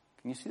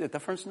 Can you see the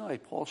difference now?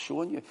 Paul's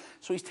showing you.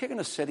 So he's taking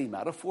a city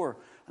metaphor,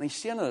 and he's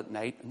saying it at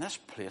night, in this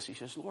place, he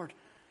says, Lord,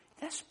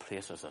 this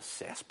place is a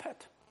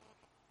cesspit.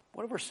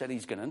 Whatever city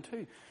he's going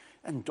into.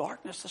 In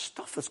darkness, the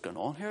stuff that's going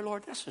on here,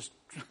 Lord, this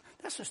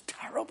is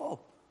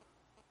terrible.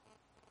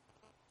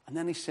 And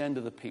then he's saying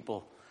to the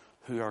people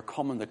who are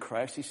coming to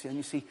Christ, he's saying,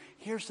 you see,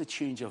 here's the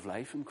change of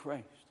life in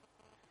Christ.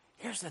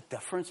 Here's the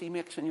difference he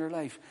makes in your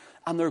life.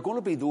 And there are going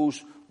to be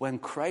those, when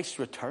Christ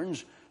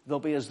returns, they'll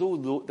be as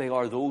though they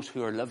are those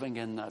who are living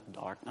in that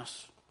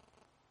darkness.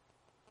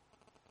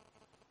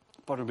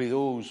 But it'll be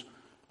those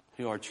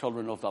who are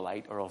children of the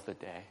light or of the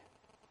day,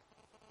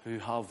 who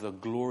have the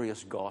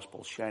glorious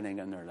gospel shining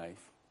in their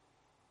life.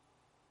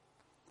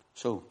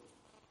 So,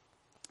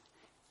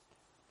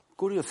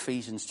 go to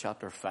Ephesians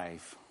chapter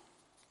 5.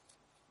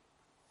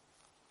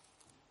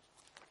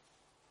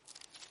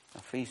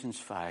 Ephesians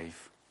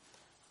 5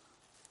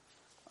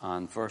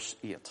 and verse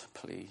 8,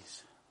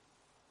 please.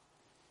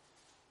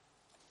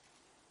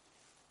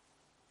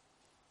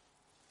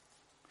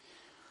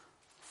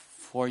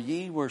 For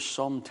ye were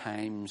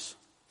sometimes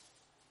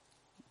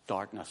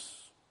darkness,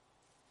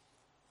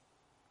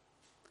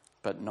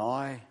 but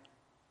now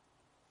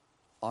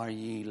are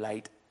ye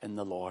light in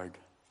the Lord.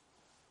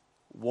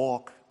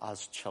 Walk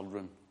as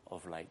children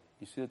of light.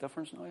 You see the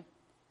difference now?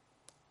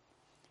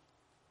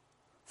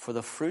 For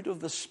the fruit of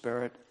the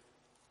Spirit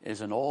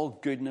is in all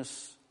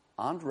goodness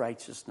and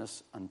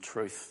righteousness and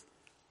truth,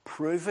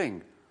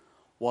 proving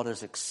what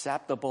is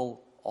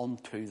acceptable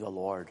unto the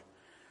Lord,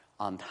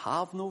 and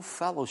have no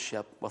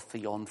fellowship with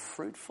the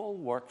unfruitful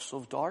works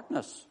of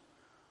darkness,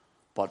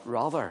 but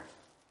rather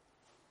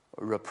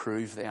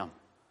reprove them.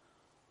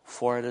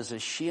 For it is a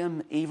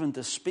shame even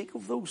to speak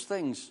of those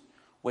things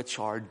which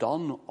are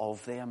done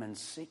of them in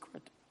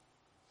secret.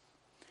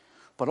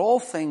 But all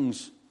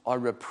things are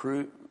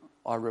reproved,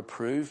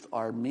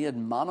 are made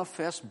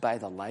manifest by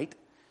the light,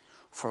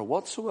 for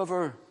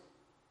whatsoever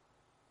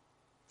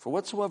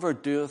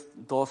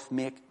doth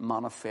make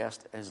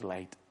manifest is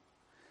light.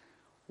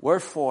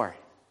 Wherefore,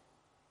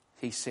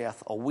 he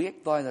saith,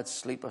 awake thou that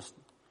sleepest,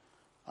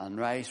 and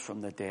rise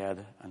from the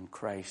dead, and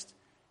Christ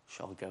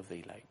shall give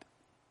thee light.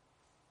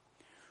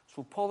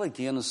 So Paul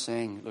again is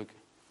saying, look,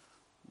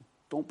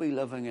 don't be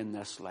living in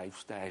this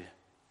lifestyle.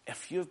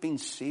 If you've been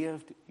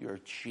saved, you're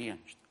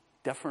changed.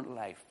 Different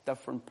life,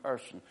 different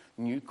person,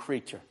 new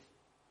creature.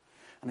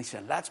 And he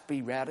said, let's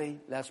be ready,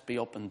 let's be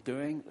up and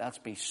doing, let's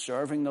be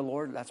serving the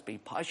Lord, let's be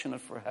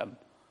passionate for him.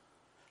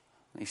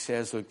 And he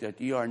says, look, that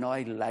you are now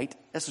light.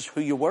 This is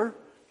who you were.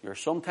 You're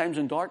sometimes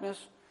in darkness.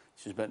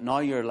 He says, but now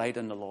you're light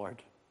in the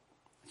Lord.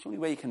 It's the only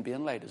way you can be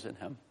in light is in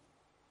him.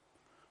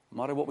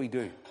 No matter what we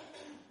do,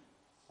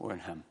 we're in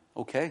him.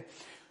 Okay?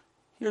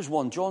 Here's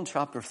one. John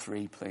chapter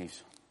 3,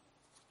 please.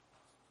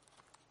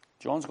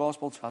 John's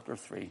Gospel chapter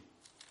 3.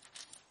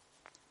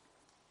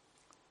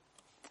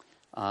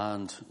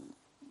 And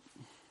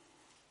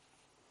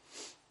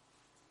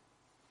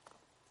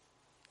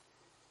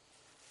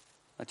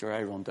let your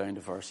eye run down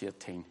to verse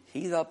 18.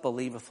 He that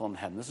believeth on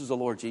him. This is the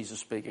Lord Jesus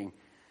speaking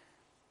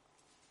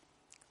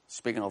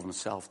of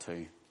himself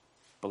too.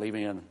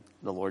 Believing in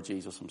the Lord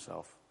Jesus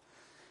himself.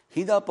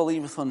 He that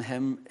believeth on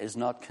him is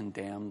not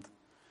condemned,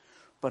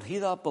 but he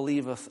that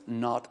believeth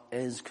not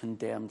is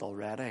condemned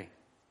already,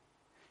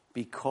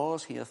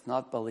 because he hath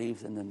not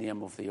believed in the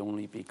name of the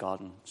only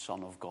begotten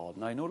Son of God.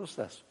 Now notice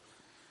this.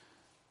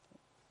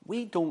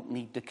 We don't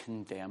need to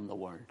condemn the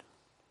world.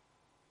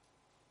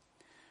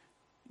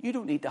 You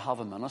don't need to have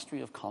a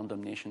ministry of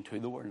condemnation to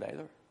the world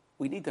either.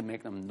 We need to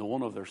make them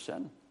known of their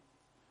sin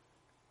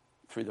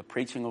through the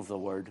preaching of the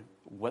word,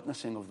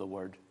 witnessing of the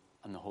word,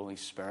 and the Holy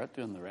Spirit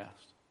doing the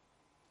rest.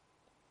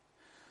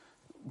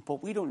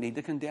 But we don't need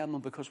to condemn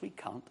them because we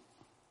can't.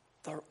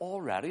 They're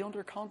already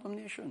under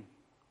condemnation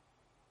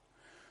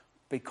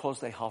because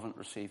they haven't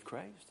received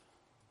Christ,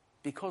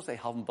 because they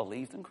haven't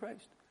believed in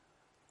Christ.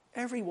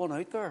 Everyone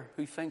out there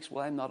who thinks,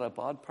 well, I'm not a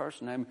bad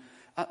person, and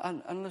I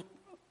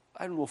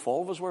don't know if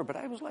all of us were, but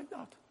I was like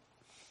that.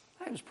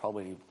 I was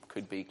probably,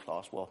 could be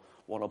class, well,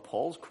 one of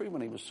Paul's crew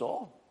when he was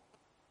Saul.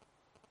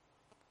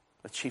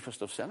 The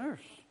chiefest of sinners.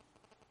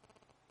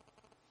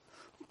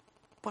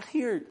 But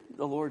here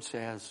the Lord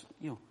says,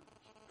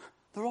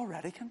 they're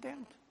already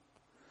condemned.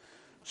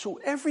 So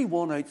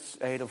everyone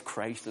outside of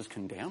Christ is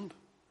condemned.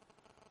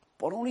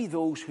 But only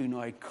those who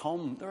now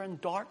come, they're in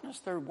darkness,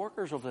 they're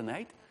workers of the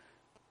night.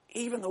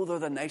 Even though they're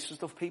the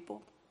nicest of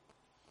people.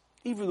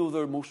 Even though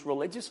they're most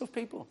religious of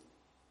people.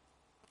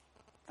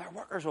 They're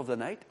workers of the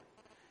night.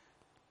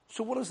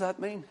 So what does that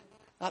mean?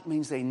 That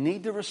means they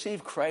need to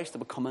receive Christ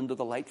to come into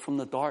the light from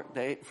the dark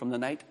day, from the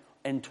night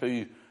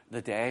into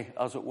the day,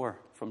 as it were,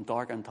 from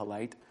dark into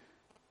light,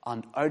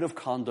 and out of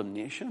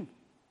condemnation.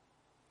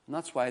 And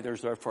that's why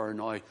there's therefore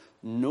now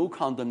no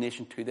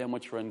condemnation to them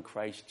which are in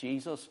Christ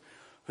Jesus,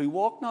 who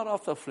walk not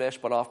after the flesh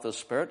but after the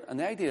Spirit. And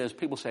the idea is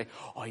people say,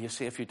 oh, you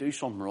see, if you do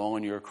something wrong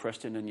and you're a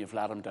Christian and you've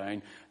let him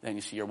down, then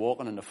you see you're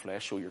walking in the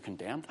flesh, so you're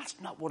condemned.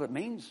 That's not what it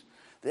means.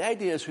 The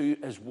idea is who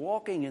is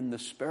walking in the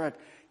Spirit.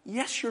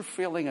 Yes, you're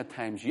failing at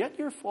times, yet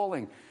you're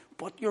falling,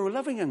 but you're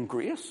living in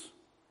grace,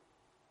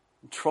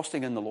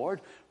 trusting in the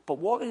Lord. But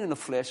walking in the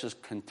flesh is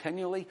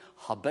continually,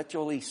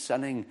 habitually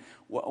sinning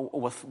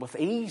with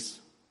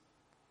ease.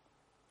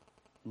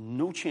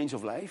 No change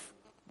of life.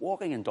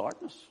 Walking in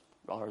darkness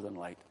rather than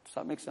light. Does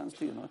that make sense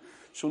to you now?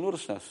 So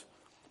notice this.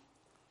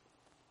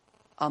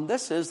 And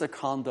this is the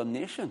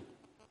condemnation.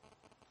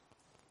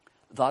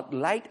 That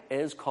light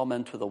is come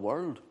into the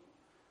world.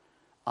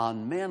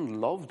 And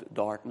men loved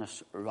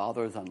darkness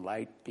rather than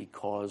light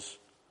because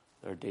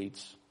their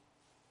deeds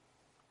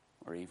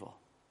were evil.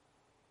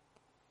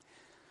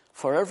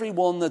 For every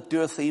one that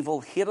doeth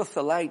evil hateth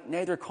the light,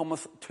 neither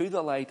cometh to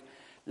the light,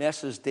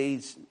 lest his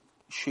deeds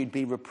should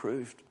be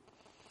reproved.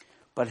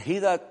 But he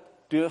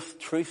that doeth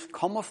truth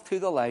cometh to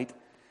the light,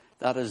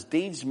 that his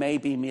deeds may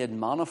be made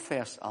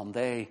manifest, and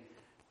they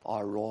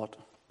are wrought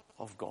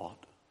of God.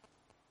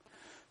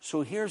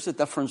 So here's the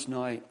difference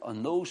now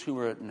on those who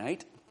are at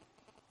night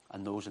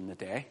and those in the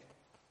day,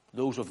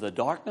 those of the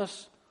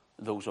darkness,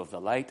 those of the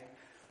light,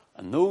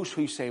 and those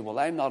who say, well,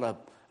 I'm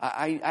not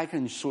I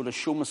can sort of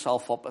show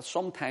myself up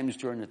sometimes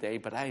during the day,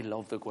 but I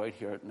love to go out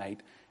here at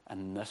night,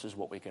 and this is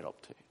what we get up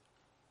to.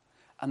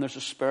 And there's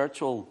a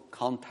spiritual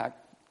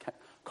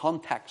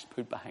context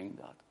put behind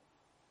that,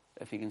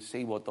 if you can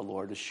see what the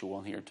Lord is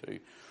showing here too.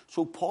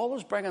 So Paul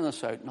is bringing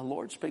this out, and the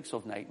Lord speaks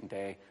of night and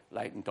day,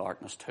 light and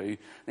darkness too. And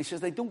he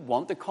says they don't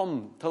want to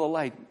come to the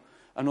light.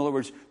 In other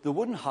words,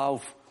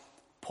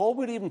 Paul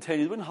would even tell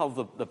you, they wouldn't have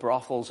the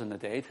brothels in the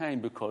daytime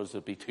because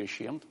they'd be too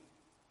ashamed.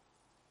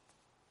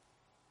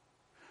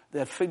 They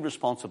had field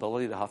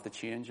responsibility to have to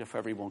change if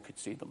everyone could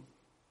see them.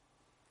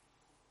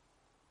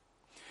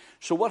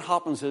 So what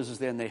happens is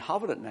then they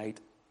have it at night.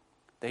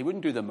 They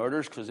wouldn't do the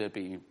murders because they'd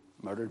be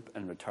murdered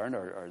in return,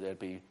 or they'd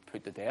be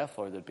put to death,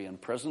 or they'd be in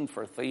prison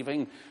for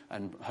thieving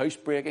and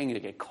housebreaking. They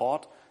get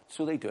caught.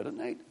 So they do it at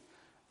night.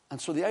 And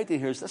so the idea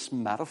here is this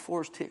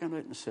metaphor is taken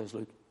out and says,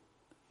 look,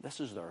 this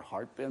is their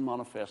heart being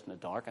manifest in the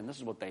dark, and this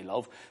is what they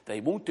love.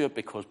 They won't do it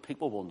because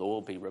people will know,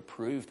 it'll be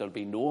reproved, it'll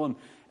be known,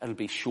 it'll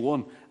be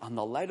shown. And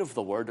the light of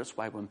the word, that's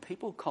why when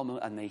people come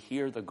and they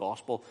hear the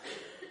gospel,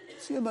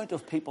 see the amount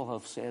of people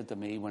have said to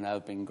me when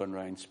I've been going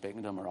around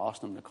speaking to them or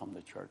asking them to come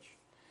to church.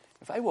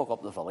 If I walk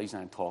up the village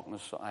and I'm talking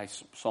to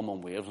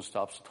someone waves and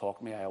stops to talk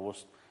to me, I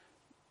always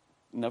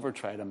never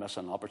try to miss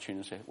an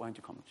opportunity to say, why don't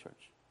you come to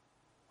church?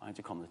 Why don't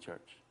you come to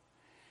church?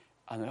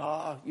 And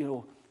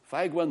if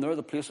I go in there,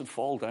 the place would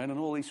fall down, and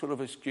all these sort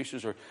of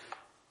excuses. Or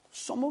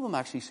some of them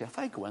actually say, if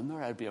I go in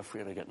there, I'd be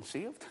afraid of getting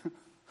saved.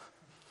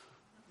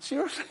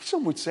 Seriously,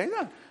 some would say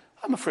that.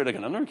 I'm afraid of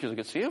getting in there because I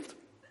get saved.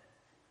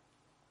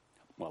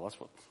 Well, that's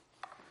what.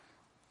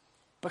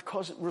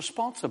 Because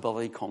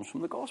responsibility comes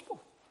from the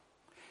gospel.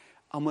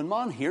 And when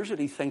man hears it,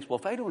 he thinks, well,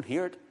 if I don't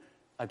hear it,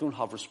 I don't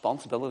have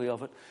responsibility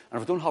of it. And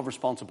if I don't have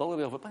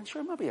responsibility of it, then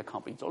sure, maybe I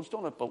can't be judged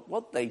on it. But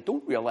what they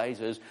don't realize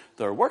is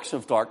they're works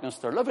of darkness,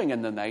 they're living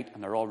in the night,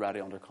 and they're already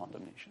under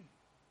condemnation.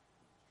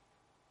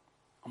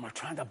 And we're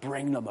trying to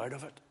bring them out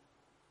of it.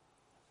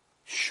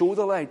 Show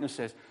the light. And it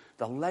says,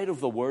 the light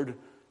of the word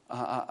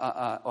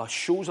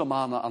shows a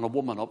man and a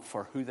woman up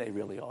for who they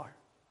really are.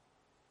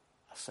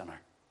 A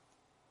sinner.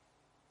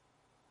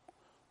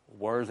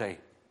 Worthy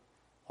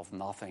of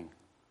nothing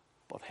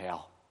but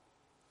hell,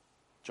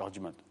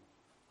 judgment,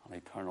 and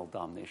eternal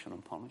damnation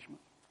and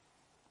punishment.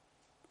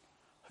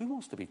 Who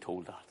wants to be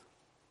told that?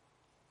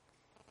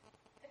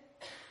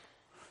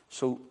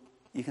 So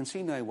you can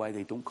see now why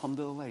they don't come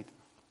to the light.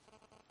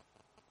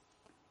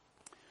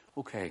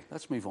 Okay,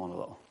 let's move on a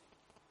little.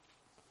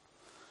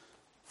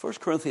 1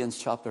 Corinthians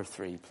chapter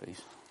 3,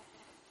 please.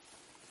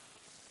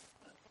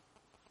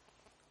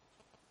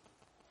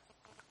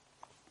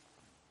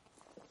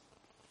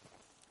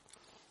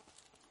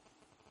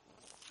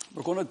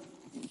 We're going to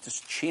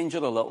just change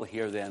it a little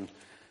here then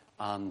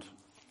and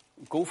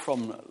go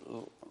from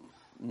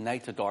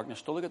night to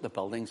darkness to look at the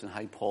buildings and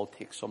how Paul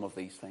takes some of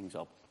these things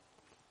up.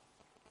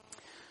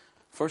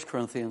 1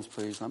 Corinthians,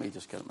 please. Let me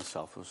just get it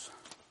myself. I was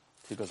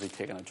too busy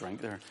taking a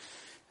drink there.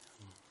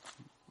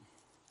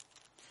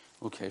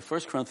 Okay,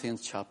 1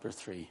 Corinthians chapter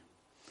 3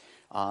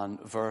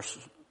 and verse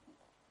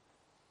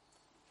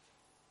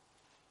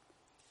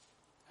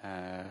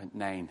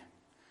 9.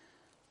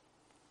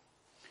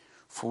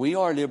 For we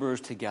are laborers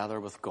together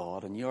with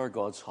God, and you are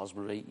God's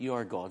husbandry, you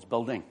are God's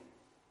building.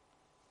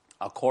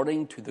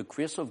 According to the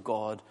grace of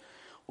God,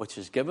 which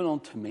is given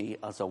unto me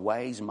as a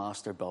wise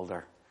master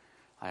builder,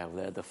 I have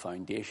laid the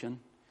foundation,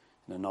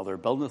 and another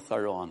buildeth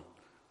thereon.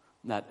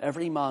 Let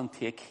every man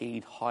take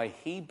heed how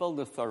he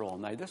buildeth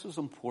thereon. Now, this is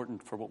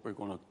important for what we're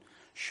going to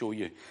show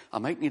you. I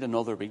might need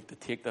another week to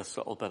take this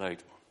little bit out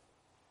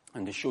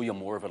and to show you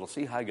more of it. I'll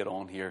see how I get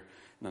on here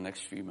in the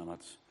next few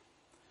minutes.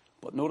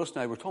 But notice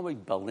now, we're talking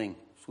about building.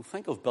 So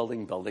think of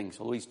building buildings.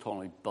 Although he's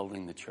talking about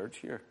building the church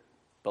here,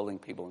 building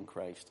people in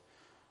Christ.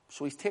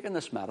 So he's taken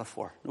this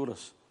metaphor.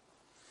 Notice.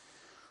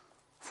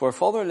 For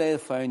other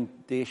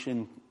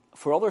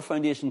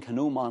foundation can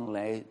no man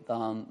lay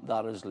than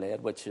that is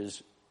laid, which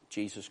is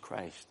Jesus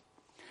Christ.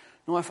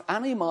 Now if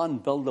any man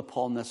build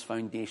upon this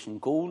foundation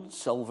gold,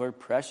 silver,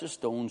 precious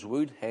stones,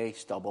 wood, hay,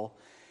 stubble,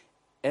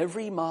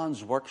 every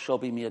man's work shall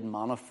be made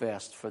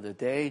manifest, for the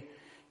day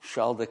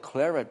shall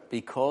declare it,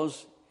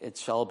 because it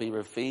shall be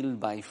revealed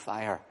by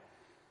fire.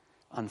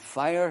 And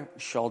fire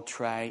shall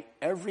try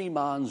every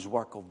man's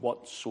work of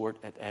what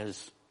sort it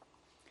is.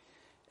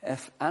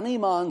 If any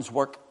man's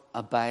work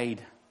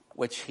abide,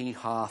 which he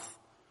hath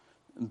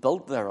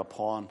built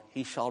thereupon,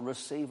 he shall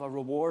receive a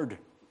reward.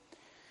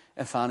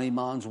 If any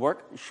man's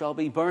work shall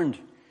be burned,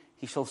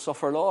 he shall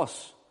suffer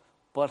loss.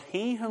 But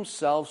he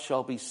himself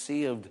shall be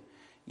saved,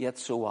 yet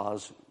so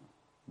as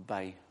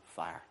by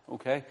fire.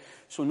 Okay?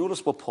 So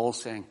notice what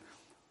Paul's saying.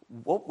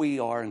 What we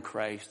are in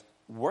Christ,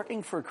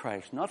 working for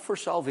Christ, not for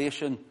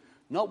salvation,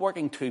 not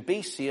working to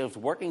be saved,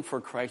 working for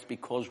Christ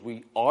because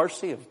we are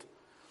saved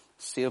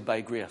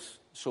by grace.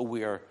 So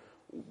we are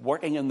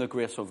working in the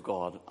grace of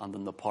God and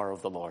in the power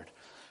of the Lord.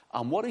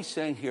 And what he's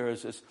saying here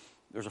is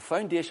there's a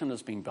foundation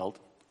that's been built.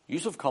 You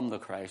have come to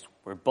Christ.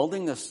 We're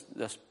building this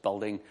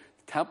building,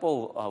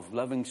 temple of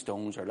living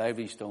stones, or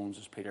lively stones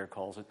as Peter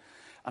calls it.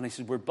 And he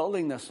says, we're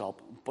building this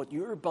up, but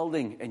you're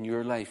building in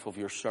your life of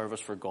your service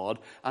for God,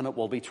 and it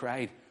will be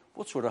tried.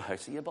 What sort of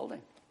house are you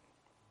building?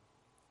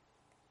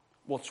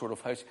 What sort of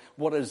house?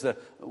 What is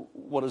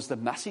the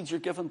message you're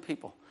giving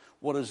people?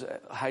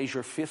 How's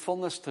your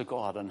faithfulness to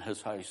God and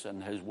his house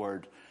and his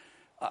word?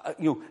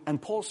 And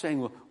Paul's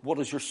saying, well, what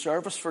is your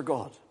service for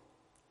God?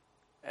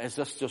 Is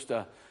this just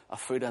a a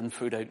food in,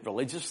 food out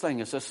religious thing?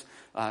 Is this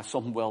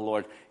something, well,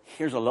 Lord,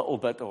 here's a little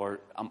bit, or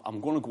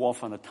I'm going to go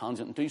off on a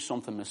tangent and do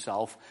something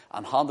myself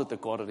and hand it to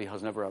God that he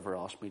has never ever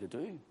asked me to do?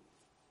 He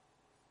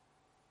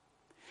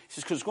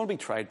says, because it's going to be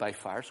tried by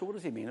fire. So what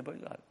does he mean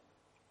about that?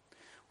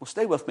 Well,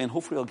 stay with me, and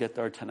hopefully I'll get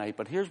there tonight.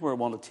 But here's where I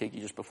want to take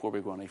you just before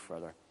we go any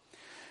further.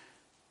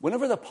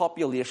 Whenever the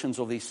populations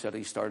of these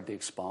cities started to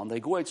expand,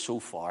 they go out so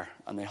far,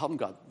 and they haven't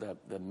got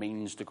the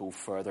means to go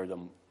further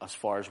than as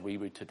far as we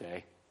would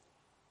today.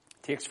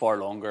 It takes far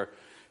longer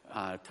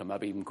to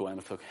maybe even go in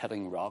if they're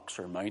hitting rocks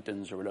or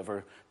mountains or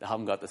whatever. They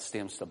haven't got the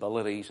same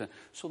stabilities.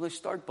 So they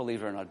start,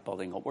 believe it or not,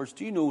 building upwards.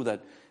 Do you know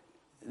that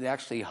they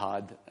actually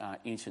had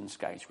ancient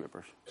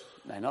skyscrapers?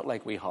 Now, not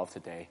like we have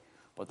today.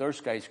 But their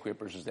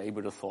skyscrapers, as they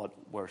would have thought,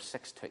 were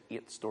 6 to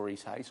 8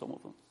 stories high, some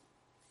of them.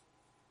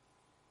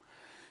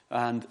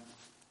 And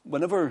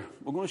whenever,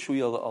 we're going to show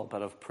you a little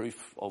bit of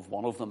proof of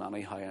one of them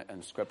anyhow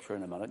in Scripture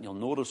in a minute. You'll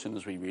notice as soon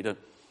as we read it.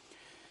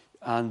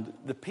 And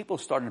the people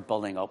started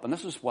building up. And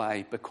this is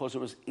why, because it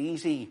was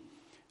easy,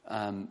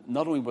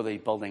 not only were they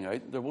building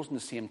out, there wasn't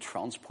the same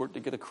transport to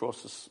get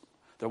across this.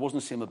 There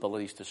wasn't the same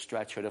abilities to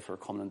stretch out if they were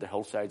coming into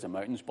hillsides and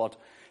mountains, but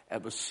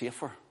it was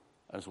safer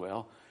as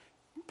well.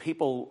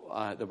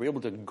 People, they were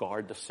able to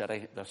guard the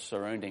city, the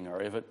surrounding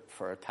area of it,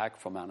 for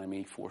attack from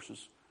enemy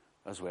forces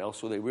as well.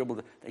 So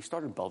they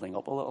started building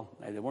up a little.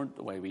 Now, they weren't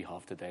the way we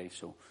have today,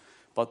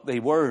 but they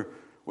we're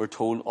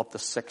told, up to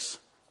 6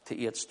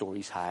 to 8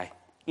 stories high.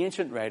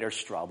 Ancient writer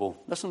Strabo,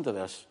 listen to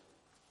this.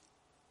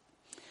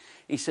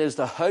 He says,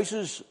 the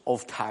houses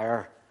of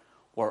Tyre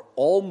were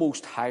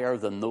almost higher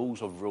than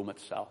those of Rome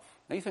itself.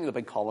 Now you think of the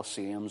big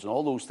Colosseums and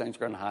all those things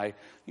going high.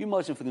 You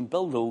imagine if we can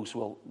build those,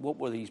 well, what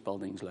were these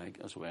buildings like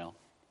as well?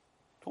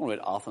 Talking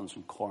about Athens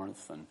and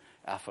Corinth and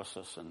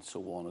Ephesus and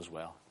so on as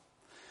well.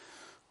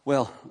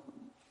 Well,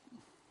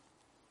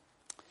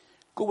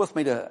 go with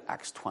me to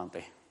Acts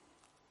 20.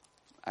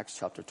 Acts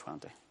chapter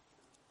 20.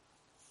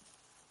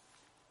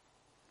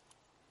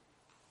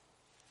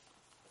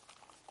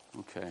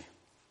 Okay.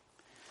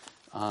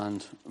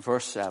 And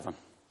verse 7.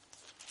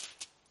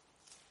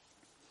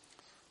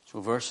 So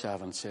verse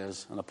 7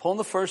 says, and upon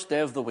the first day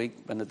of the week,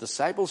 when the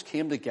disciples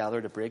came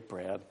together to break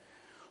bread,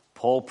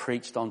 Paul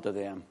preached unto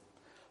them,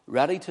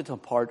 ready to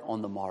depart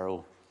on the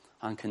morrow,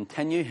 and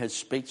continue his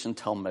speech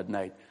until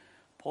midnight.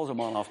 Paul's a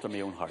man after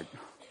my own heart.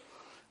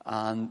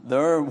 And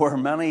there were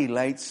many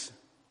lights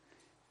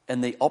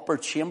in the upper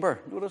chamber.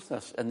 Notice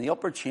this. In the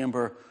upper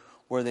chamber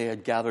where they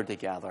had gathered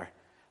together.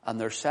 And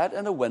there sat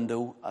in a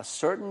window a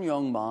certain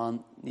young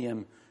man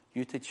named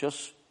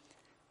Eutychus,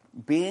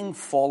 being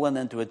fallen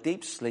into a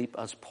deep sleep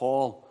as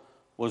Paul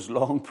was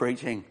long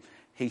preaching.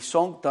 He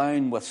sunk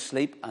down with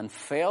sleep and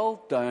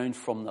fell down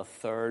from the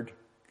third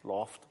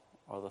loft,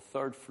 or the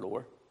third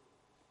floor,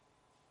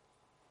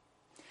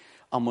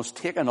 and was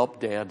taken up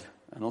dead.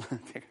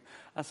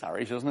 That's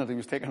Irish, isn't it? He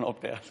was taken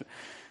up dead.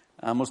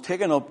 And was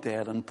taken up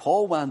dead. And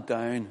Paul went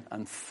down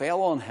and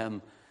fell on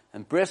him,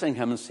 embracing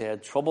him, and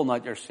said, trouble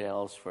not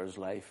yourselves, for his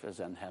life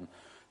is in him.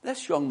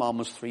 This young man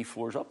was 3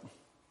 floors up.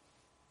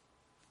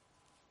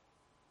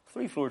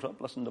 3 floors up,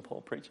 listening to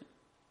Paul preaching.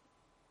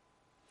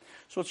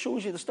 So it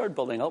shows you they started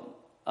building up.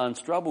 And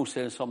Strabo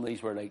says some of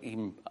these were like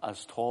even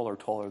as tall or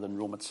taller than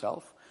Rome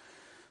itself.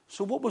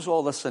 So what was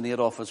all this in aid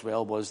of as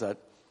well was that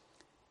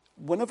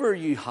whenever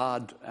you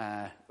had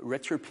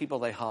richer people,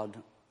 they had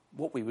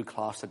what we would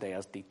class today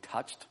as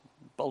detached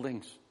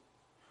buildings,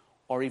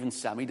 or even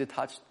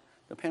semi-detached,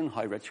 depending on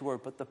how rich you were.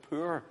 But the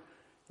poor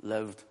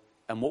lived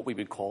in what we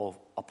would call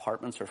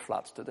apartments or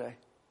flats today,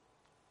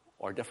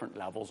 or different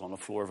levels on the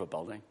floor of a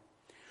building.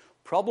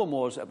 Problem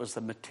was, it was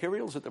the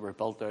materials that they were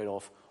built out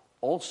of.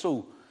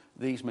 Also,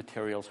 these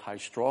materials, how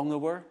strong they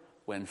were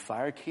when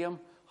fire came,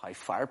 how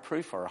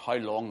fireproof or how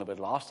long they would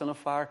last in a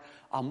fire,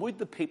 and would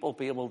the people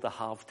be able to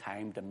have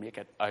time to make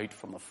it out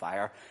from the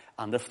fire?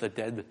 And if they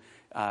did,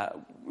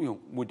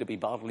 would they be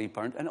badly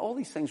burnt? And all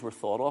these things were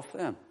thought of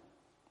then.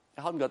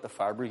 They hadn't got the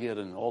fire brigade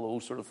and all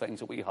those sort of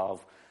things that we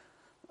have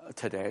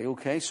today.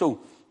 Okay, so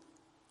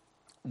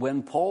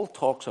when Paul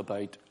talks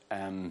about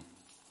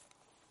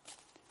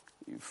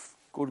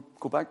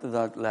Go back to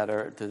that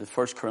letter, to the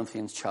 1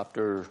 Corinthians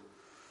chapter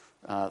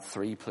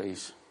 3,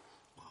 please.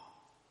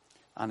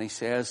 And he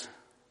says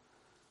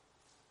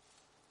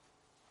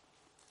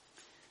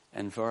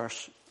in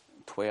verse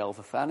 12,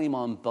 if any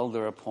man build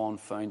upon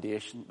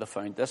foundation,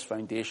 this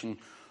foundation,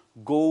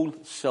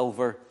 gold,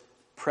 silver,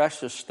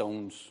 precious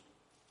stones.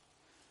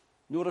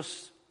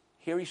 Notice,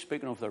 here he's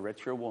speaking of the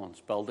richer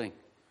ones building.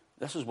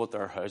 This is what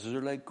their houses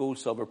are like, gold,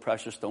 silver,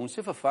 precious stones.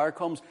 If a fire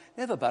comes,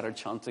 they have a better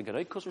chance to get out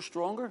because they're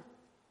stronger.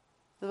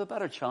 They have a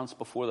better chance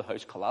before the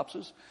house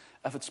collapses.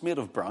 If it's made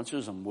of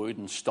branches and wood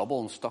and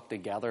stubble and stuck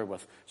together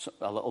with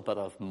a little bit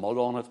of mud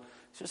on it,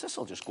 he says, this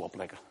will just go up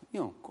like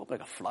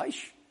a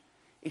flash.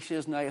 He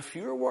says, now, if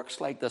your work's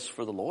like this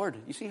for the Lord,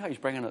 you see how he's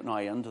bringing it now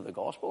into the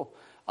gospel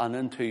and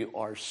into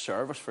our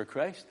service for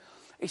Christ.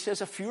 He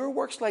says, if your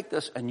work's like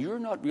this and you're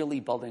not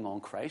really building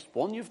on Christ,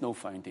 one, you've no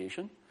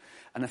foundation.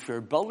 And if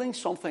you're building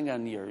something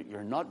and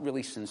you're not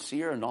really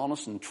sincere and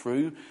honest and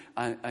true,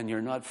 and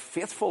you're not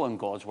faithful in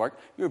God's work,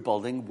 you're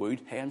building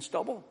wood, hay, and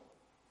stubble.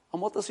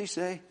 And what does he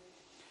say?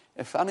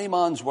 If any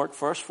man's work,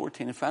 verse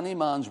 14,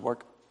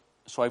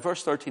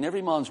 verse 13,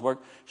 every man's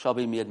work shall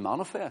be made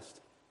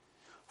manifest.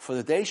 For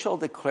the day shall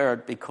declare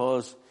it,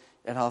 because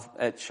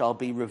it shall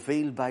be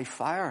revealed by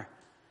fire.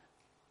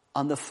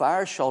 And the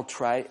fire shall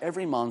try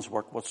every man's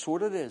work, what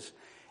sort it is.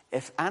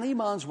 If any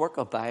man's work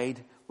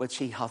abide, which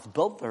he hath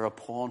built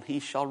thereupon, he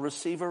shall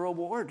receive a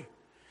reward.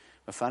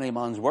 If any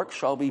man's work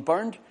shall be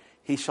burned,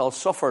 he shall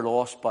suffer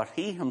loss, but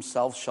he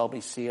himself shall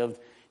be saved,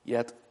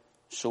 yet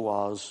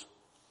so as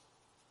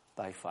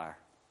by fire.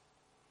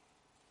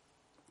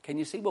 Can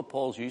you see what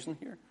Paul's using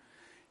here?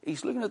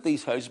 He's looking at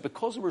these houses,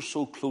 because they were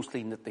so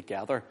closely knit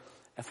together.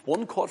 If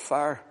one caught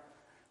fire,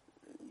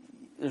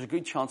 there's a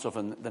good chance of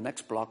in the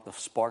next block, the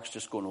sparks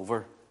just going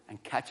over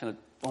and catching it,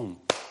 boom,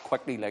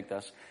 quickly like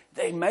this.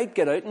 They might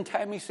get out in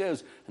time, he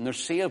says, and they're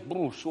saved,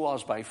 boom, so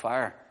as by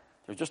fire.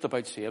 They're just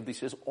about saved. He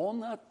says, on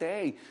that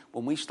day,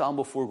 when we stand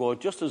before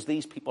God, just as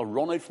these people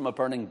run out from a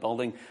burning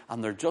building,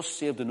 and they're just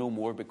saved to no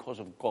more because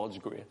of God's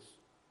grace.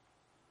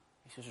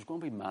 He says, there's going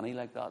to be many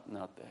like that in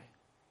that day.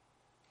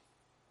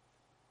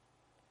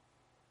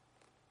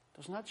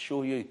 Doesn't that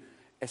show you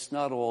it's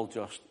not all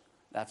just,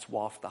 let's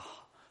waft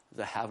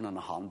the heaven in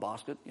a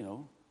handbasket, you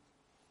know?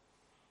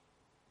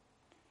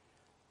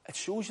 It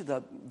shows you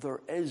that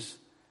there is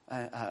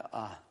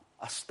a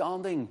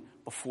standing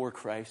before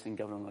Christ and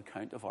giving an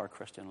account of our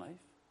Christian life.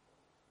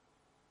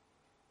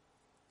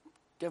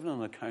 Giving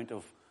an account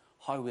of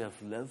how we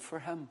have lived for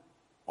him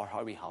or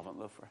how we haven't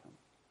lived for him.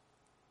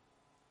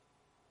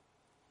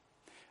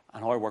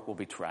 And our work will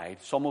be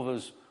tried. Some of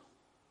us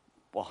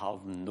will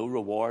have no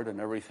reward and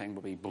everything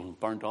will be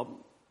burnt up.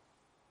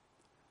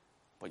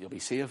 But you'll be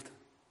saved.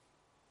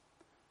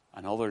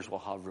 And others will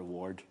have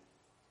reward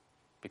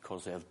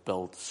because they have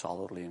built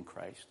solidly in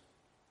Christ.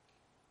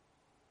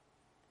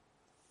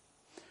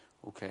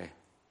 Okay.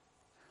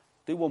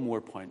 Do one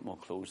more point and we'll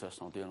close this,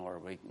 and I'll do another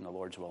week in the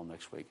Lord's will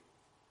next week.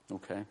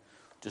 Okay?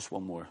 Just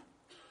one more.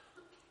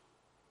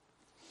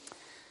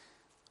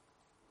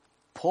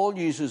 Paul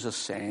uses a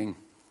saying.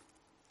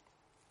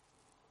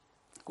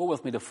 Go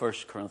with me to 1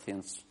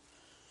 Corinthians.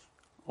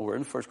 Oh, we're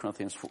in 1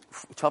 Corinthians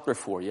chapter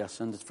 4,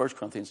 yes, in 1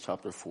 Corinthians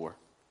chapter 4.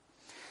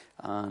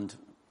 And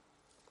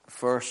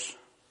verse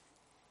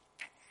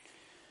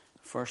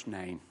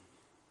 9.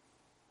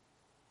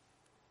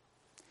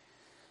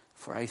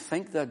 For I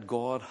think that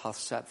God hath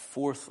set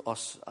forth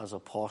us as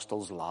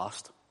apostles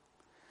last,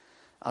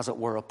 as it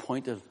were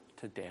appointed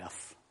to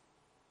death.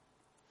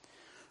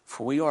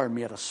 For we are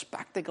made a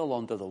spectacle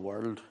unto the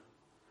world,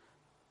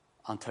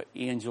 and to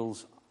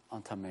angels,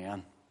 and to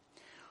men.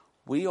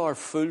 We are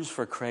fools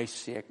for Christ's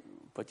sake,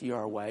 but ye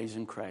are wise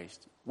in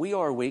Christ. We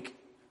are weak,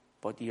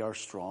 but ye are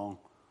strong.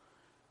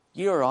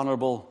 Ye are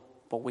honourable,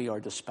 but we are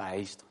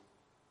despised.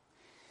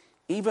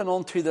 Even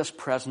unto this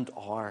present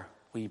hour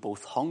we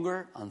both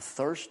hunger and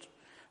thirst,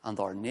 and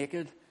are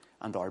naked,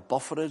 and are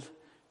buffeted,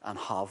 and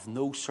have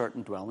no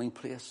certain dwelling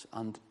place,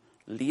 and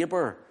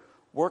labour,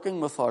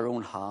 working with our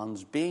own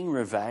hands, being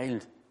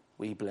reviled,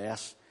 we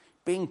bless,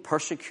 being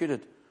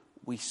persecuted,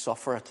 we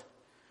suffer it,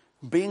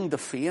 being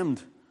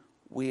defamed,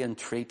 we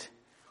entreat.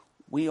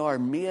 We are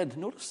made,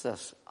 notice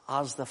this,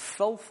 as the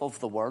filth of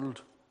the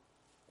world,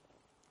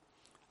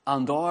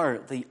 and are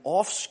the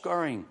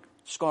offscouring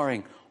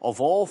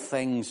of all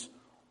things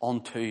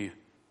unto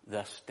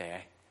this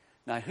day.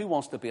 Now, who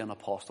wants to be an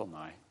apostle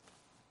now?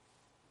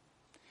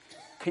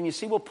 Can you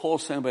see what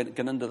Paul's saying about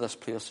getting into this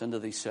place, into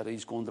these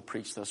cities, going to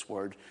preach this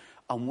word?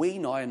 And we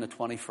now in the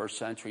 21st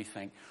century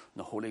think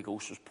the Holy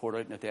Ghost was poured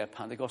out in the day of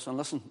Pentecost. And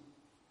listen,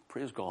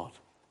 praise God.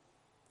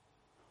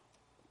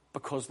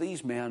 Because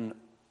these men,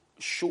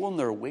 showing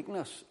their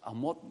weakness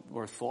and what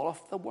were thought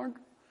of,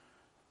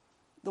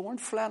 they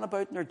weren't flying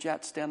about in their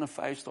jets, staying in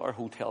 5-star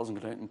hotels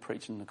and going out and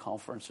preaching the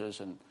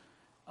conferences and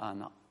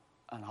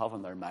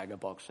having their mega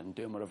bucks and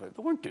doing whatever.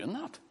 They weren't doing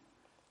that.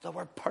 They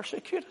were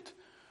persecuted.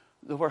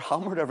 They were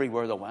hammered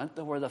everywhere they went.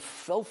 They were the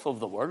filth of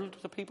the world,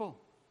 the people.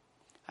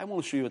 I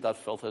want to show you what that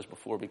filth is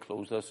before we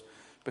close this,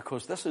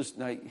 because this is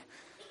now.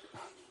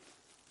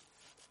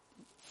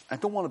 I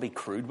don't want to be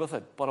crude with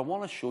it, but I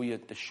want to show you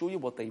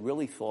what they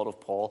really thought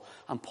of Paul.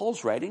 And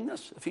Paul's writing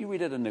this. If you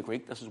read it in the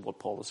Greek, this is what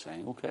Paul is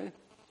saying, okay?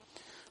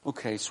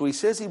 Okay, so he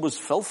says he was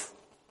filth.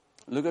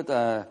 Look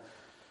at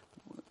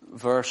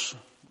verse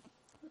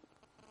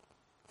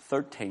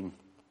 13.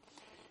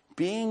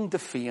 Being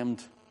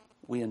defamed,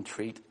 we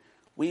entreat.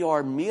 We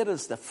are made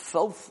as the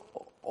filth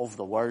of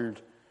the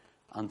world,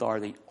 and are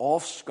the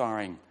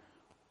offscouring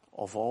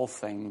of all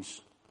things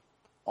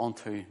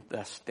unto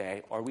this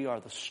day. Or we are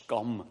the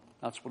scum.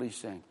 That's what he's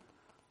saying.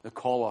 They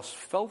call us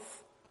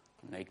filth,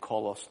 and they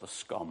call us the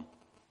scum.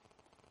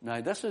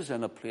 Now, this is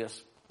in a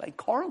place like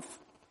Corinth.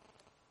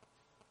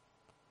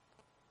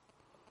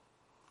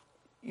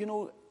 You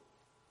know,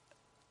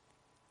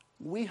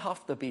 we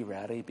have to be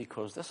ready,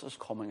 because this is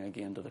coming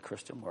again to the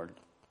Christian world.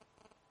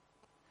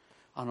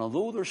 And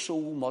although there's so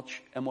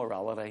much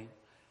immorality,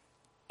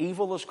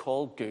 Evil is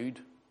called good.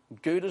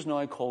 Good is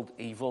now called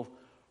evil.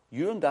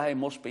 You and I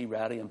must be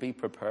ready and be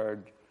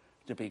prepared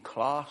to be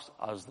classed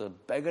as the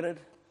bigoted,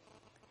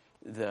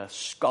 the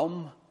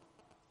scum,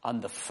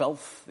 and the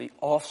filth, the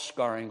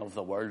offscouring of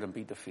the world, and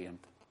be defamed.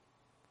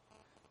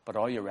 But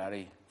are you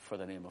ready for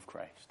the name of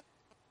Christ?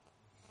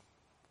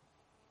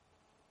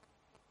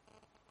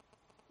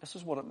 This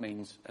is what it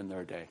means in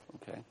their day,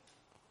 okay?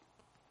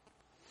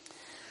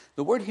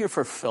 The word here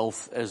for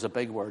filth is a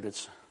big word.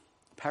 It's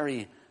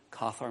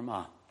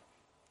perikatharma.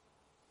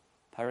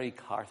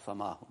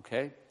 Perikatharma,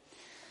 okay?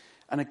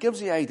 And it gives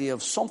the idea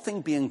of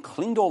something being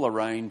cleaned all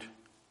around,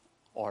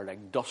 or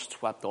like dust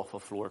swept off a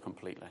floor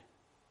completely.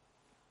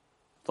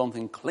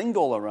 Something cleaned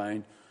all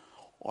around,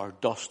 or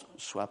dust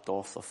swept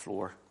off the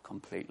floor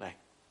completely.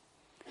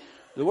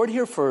 The word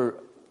here for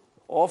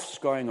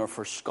offscouring or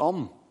for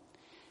scum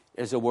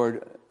is a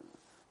word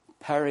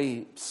perisema.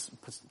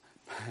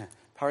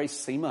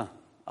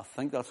 I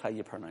think that's how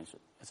you pronounce it.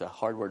 It's a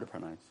hard word to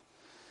pronounce.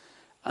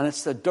 And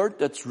it's the dirt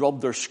that's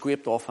rubbed or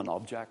scraped off an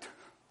object.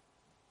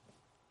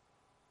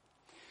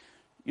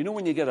 You know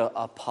when you get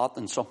a pot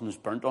and something's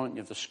burnt on it and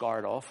you have to scar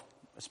it off?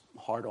 It's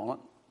hard on it.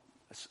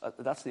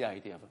 That's the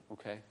idea of it,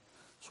 okay?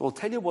 So I'll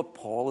tell you what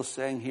Paul is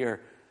saying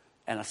here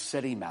in a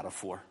city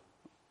metaphor,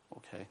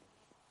 okay?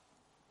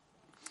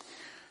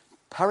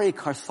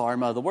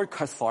 Perikatharma, the word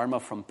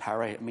katharma from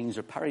peri, means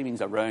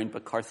around,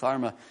 but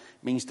katharma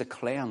means to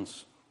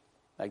cleanse,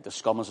 like the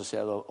scum, as I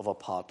said, of a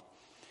pot.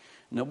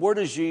 And the word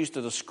was used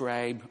to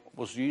describe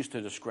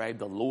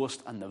the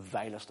lowest and the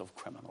vilest of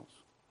criminals.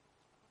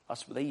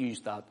 They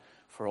used that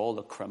for all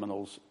the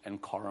criminals in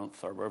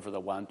Corinth or wherever they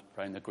went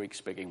around the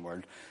Greek-speaking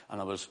world.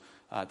 And it was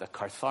the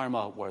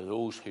katharma were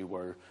those who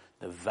were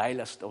the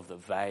vilest of the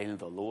vile,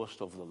 the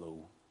lowest of the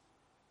low,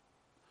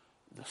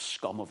 the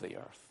scum of the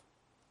earth.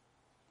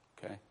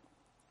 Okay?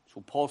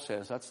 So Paul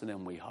says that's the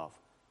name we have.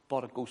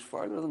 But it goes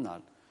further than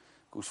that.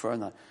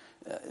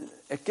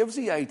 It gives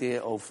the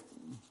idea of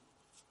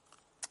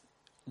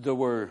it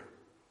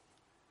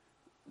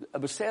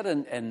was said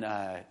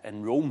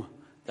in Rome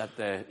that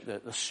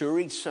the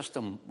sewerage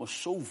system was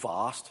so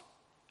vast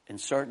in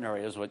certain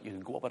areas that you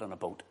could go up it on a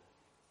boat,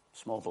 a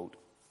small boat,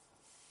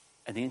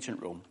 in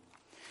ancient Rome.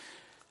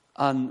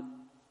 And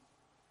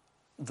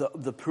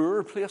the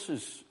poorer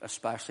places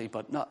especially,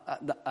 but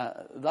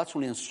that's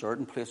only in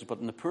certain places, but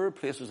in the poorer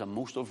places and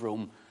most of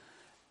Rome,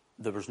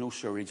 there was no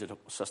sewerage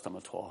system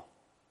at all.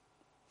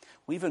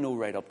 We even know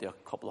right up to a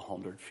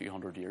few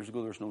hundred years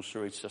ago, there's no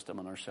sewerage system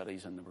in our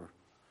cities, and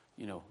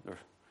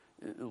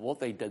what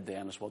they did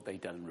then is what they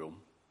did in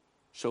Rome.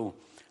 So,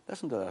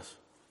 listen to this.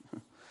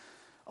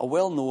 A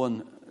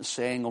well-known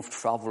saying of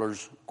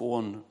travelers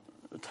going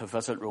to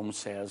visit Rome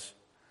says,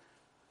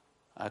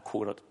 I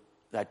quote it,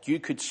 that you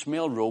could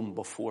smell Rome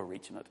before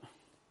reaching it.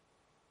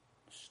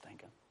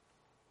 Stinking.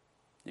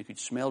 You could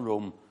smell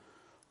Rome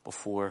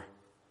before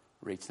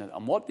reaching it.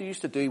 And what they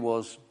used to do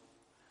was,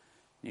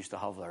 they used to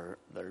have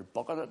their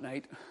bucket at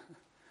night,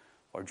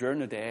 or during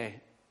the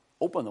day,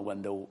 open the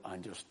window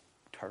and just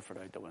turf it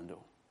out the window.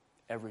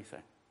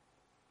 Everything.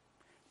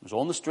 It was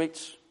on the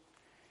streets,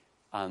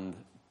 and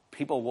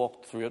people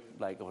walked through it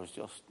like it was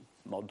just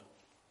mud.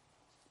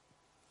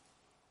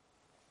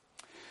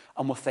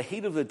 And with the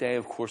heat of the day,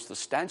 of course, the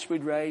stench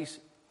would rise,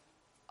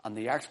 and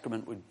the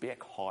excrement would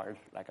bake hard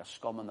like a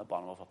scum in the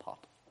bottom of a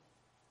pot.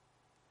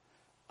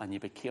 And you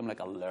became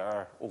like a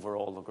layer over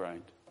all the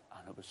ground,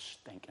 and it was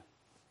stinking.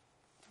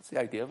 That's the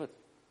idea of it.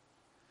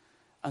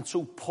 And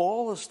so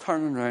Paul is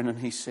turning around and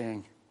he's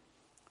saying,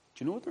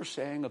 do you know what they're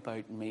saying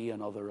about me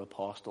and other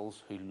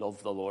apostles who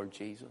love the Lord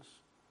Jesus?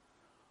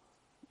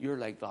 You're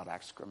like that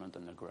excrement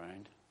in the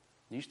ground.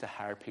 They used to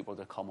hire people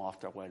to come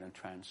after a while and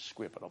try and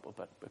scrape it up a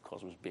bit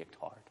because it was baked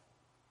hard.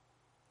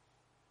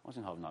 I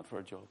wasn't having that for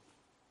a job.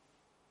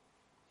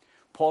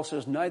 Paul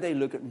says, now they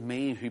look at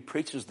me who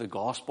preaches the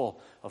gospel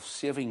of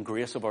saving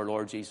grace of our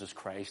Lord Jesus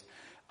Christ,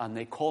 and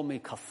they call me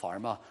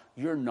katharma.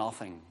 You're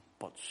nothing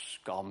but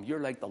scum.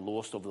 You're like the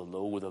lowest of the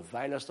low, the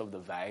vilest of the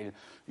vile.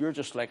 You're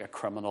just like a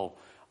criminal.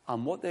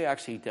 And what they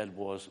actually did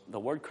was, the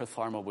word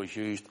katharma was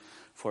used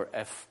for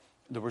if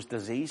there was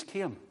disease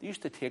came. They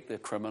used to take the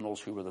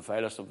criminals who were the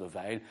vilest of the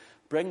vile,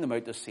 bring them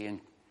out to sea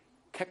and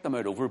kick them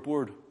out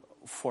overboard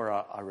for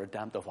a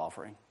redemptive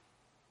offering.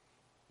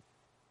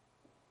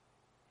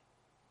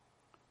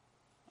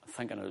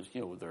 Thinking as,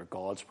 their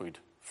gods would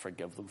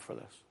forgive them for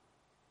this.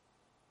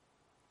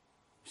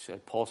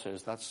 Paul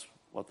says that's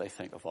what they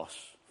think of us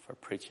for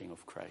preaching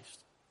of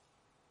Christ.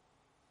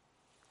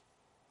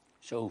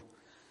 So,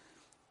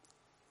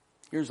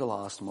 here's the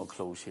last, and we'll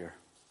close here.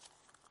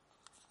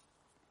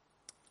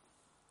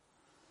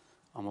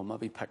 And we'll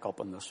maybe pick up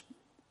on this,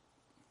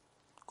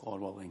 God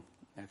willing,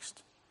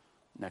 next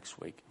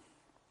week.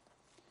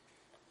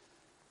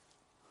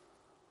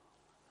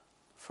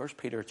 1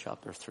 Peter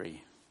chapter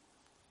 3.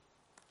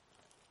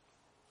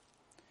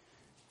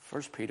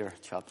 1 Peter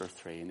chapter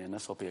 3, and then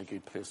this will be a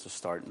good place to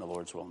start in the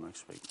Lord's will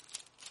next week.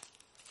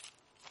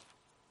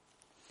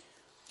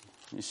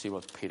 Let me see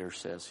what Peter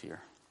says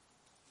here.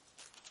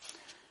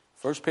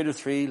 1 Peter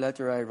 3, let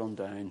your eye run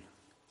down.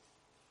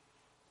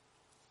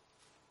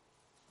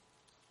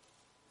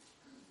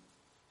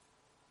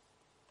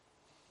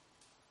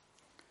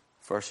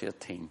 Verse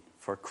 18.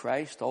 For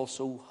Christ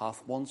also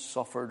hath once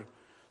suffered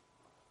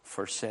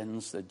for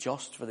sins, the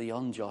just for the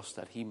unjust,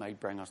 that he might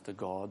bring us to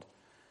God,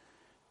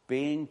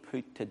 being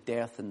put to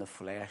death in the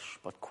flesh,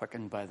 but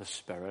quickened by the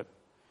Spirit,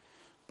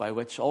 by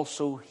which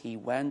also he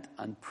went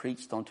and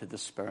preached unto the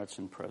spirits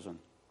in prison,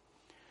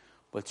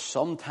 which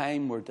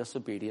sometime were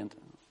disobedient,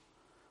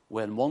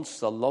 when once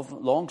the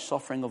long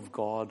suffering of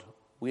God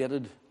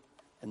waited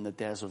in the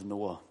days of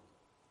Noah,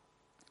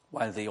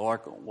 while the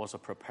ark was a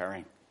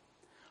preparing,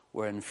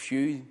 wherein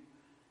few,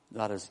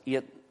 that is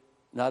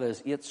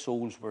eight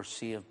souls were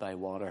saved by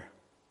water.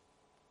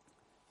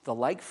 The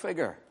like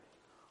figure,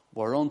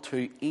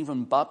 whereunto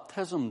even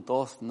baptism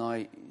doth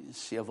now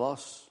save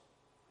us,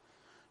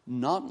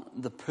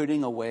 not the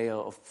putting away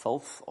of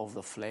filth of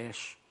the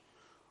flesh,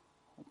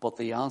 but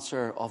the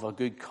answer of a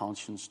good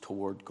conscience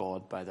toward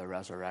God by the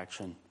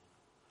resurrection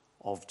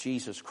of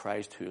Jesus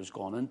Christ, who is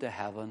gone into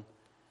heaven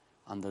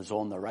and is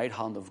on the right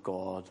hand of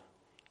God,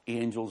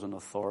 angels and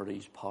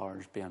authorities,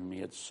 powers being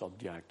made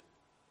subject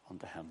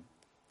unto him.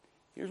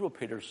 Here's what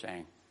Peter's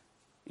saying.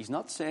 He is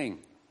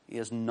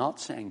not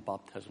saying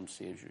baptism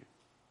saves you.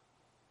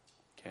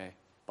 Okay?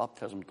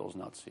 Baptism does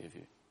not save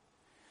you.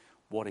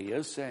 What he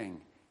is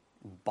saying,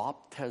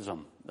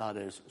 baptism, that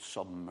is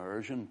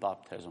submersion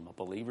baptism, a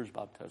believer's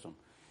baptism.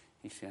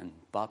 He's saying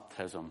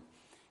baptism,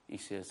 he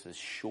says, is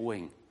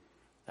showing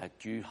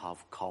that you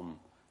have come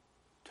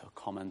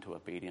into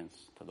obedience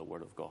to the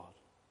Word of God.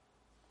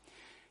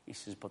 He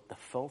says, but the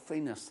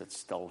filthiness that's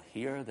still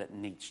here that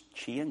needs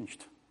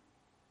changed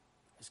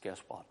is,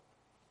 guess what?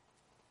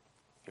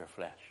 Your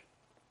flesh.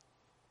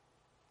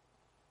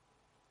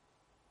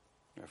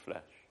 Your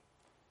flesh.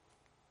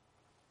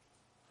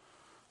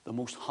 The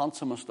most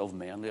handsomest of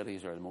men,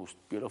 ladies, are the most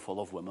beautiful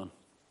of women.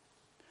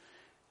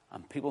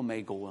 And people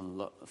may go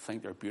and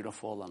think they're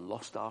beautiful and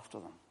lust after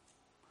them.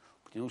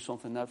 But you know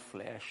something? That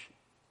flesh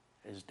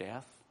is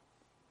death.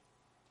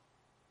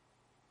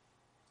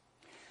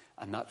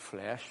 And that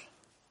flesh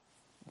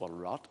will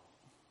rot.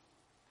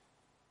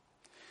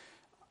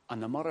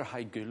 And no matter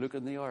how good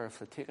looking they are, if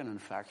they take an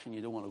infection,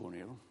 you don't want to go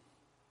near them.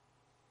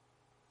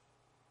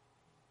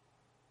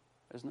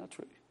 Isn't that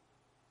true?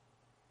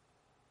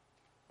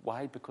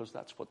 Why? Because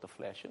that's what the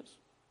flesh is.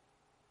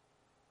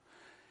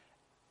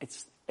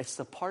 It's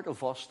the part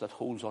of us that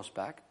holds us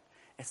back.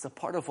 It's the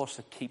part of us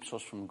that keeps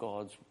us from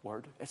God's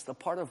word. It's the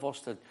part of us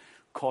that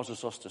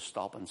causes us to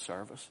stop in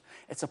service.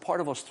 It's a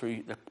part of us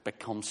that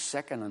becomes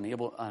sick and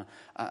unable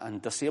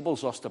and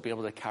disables us to be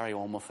able to carry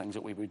on with things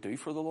that we would do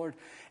for the Lord.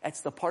 It's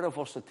the part of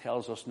us that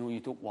tells us, no, you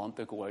don't want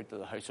to go out to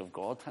the house of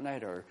God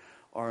tonight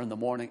or in the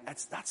morning.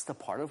 That's the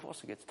part of us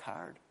that gets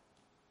tired.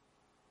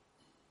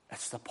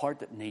 It's the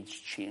part that needs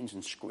changed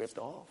and scraped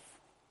off.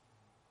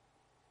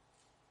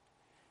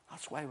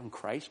 That's why when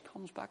Christ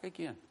comes back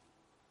again,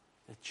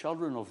 the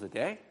children of the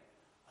day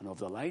and of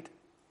the light,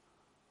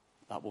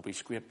 that will be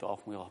scraped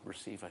off and we'll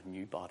receive a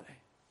new body.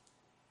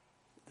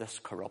 This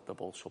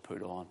corruptible shall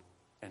put on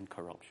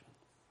incorruption,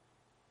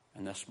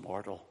 and this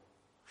mortal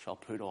shall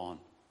put on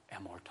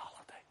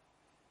immortality.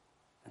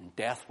 And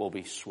death will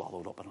be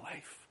swallowed up in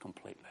life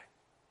completely.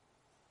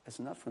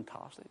 Isn't that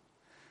fantastic?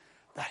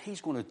 That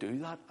he's going to do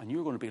that, and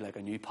you're going to be like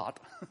a new pot,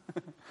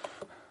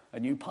 a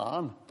new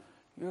pan.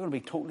 You're going to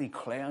be totally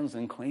cleansed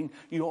and clean.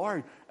 You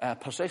are,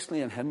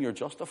 precisely in him, you're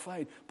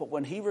justified. But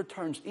when he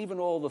returns, even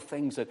all the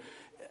things that,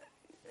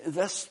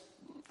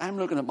 I'm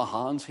looking at my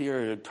hands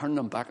here, turning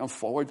them back and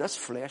forward. This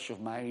flesh of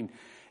mine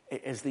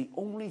is the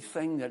only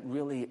thing that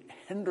really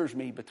hinders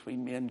me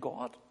between me and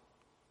God.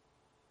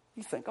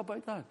 You think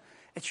about that.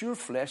 It's your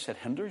flesh that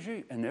hinders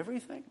you in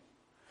everything.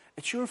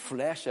 It's your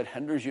flesh that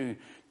hinders you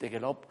to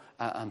get up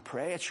and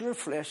pray. It's your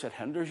flesh that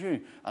hinders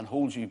you and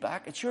holds you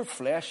back. It's your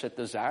flesh that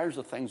desires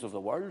the things of the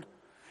world.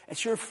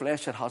 It's your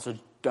flesh that has a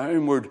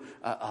downward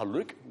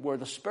look, where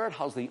the spirit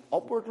has the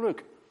upward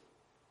look.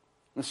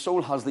 The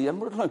soul has the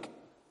inward look.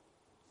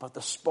 But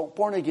the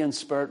born-again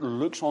spirit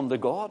looks on to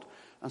God.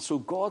 And so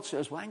God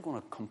says, well, I'm going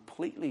to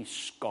completely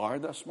scar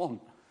this one.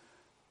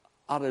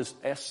 That is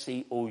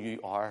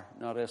S-C-O-U-R,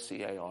 not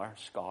S-C-A-R,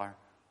 scar.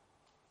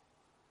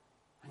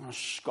 I'm going to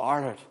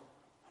scar it.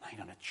 And I'm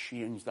going to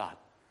change that.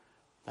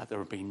 That there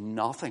will be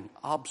nothing,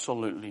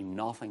 absolutely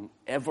nothing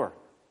ever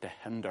to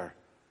hinder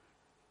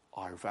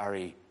our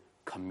very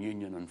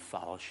communion and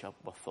fellowship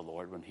with the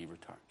Lord when he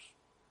returns.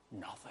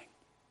 Nothing.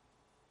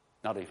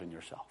 Not even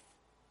yourself.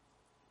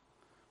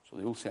 So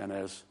the old saying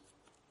is,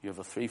 you have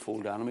a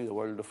threefold enemy, the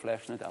world, the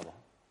flesh, and the devil.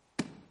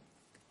 And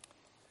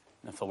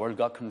if the world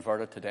got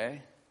converted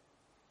today,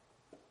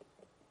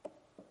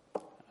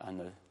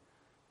 and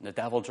the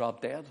devil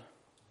dropped dead,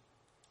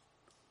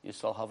 you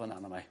still have an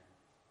enemy,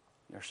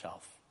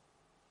 yourself,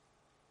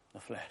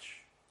 the flesh.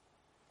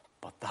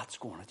 But that's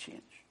going to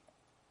change.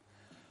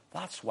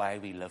 That's why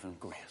we live in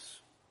grace.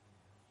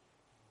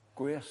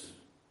 Grace,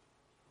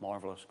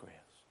 marvelous grace.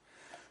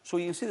 So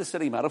you can see the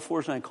city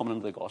metaphors now coming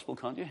into the gospel,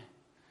 can't you?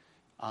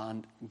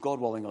 And God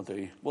willing, I'll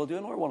do. Well, do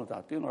another one of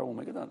that. Do another one,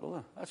 make it that.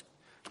 Well, that's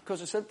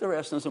because it's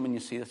interesting when you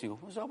see this, you go,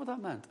 "What's that? What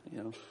that meant?"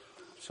 You know.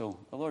 So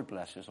the Lord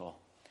bless us all.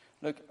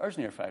 Look, there's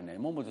near 5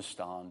 9. One will just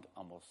stand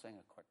and we'll sing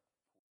a quick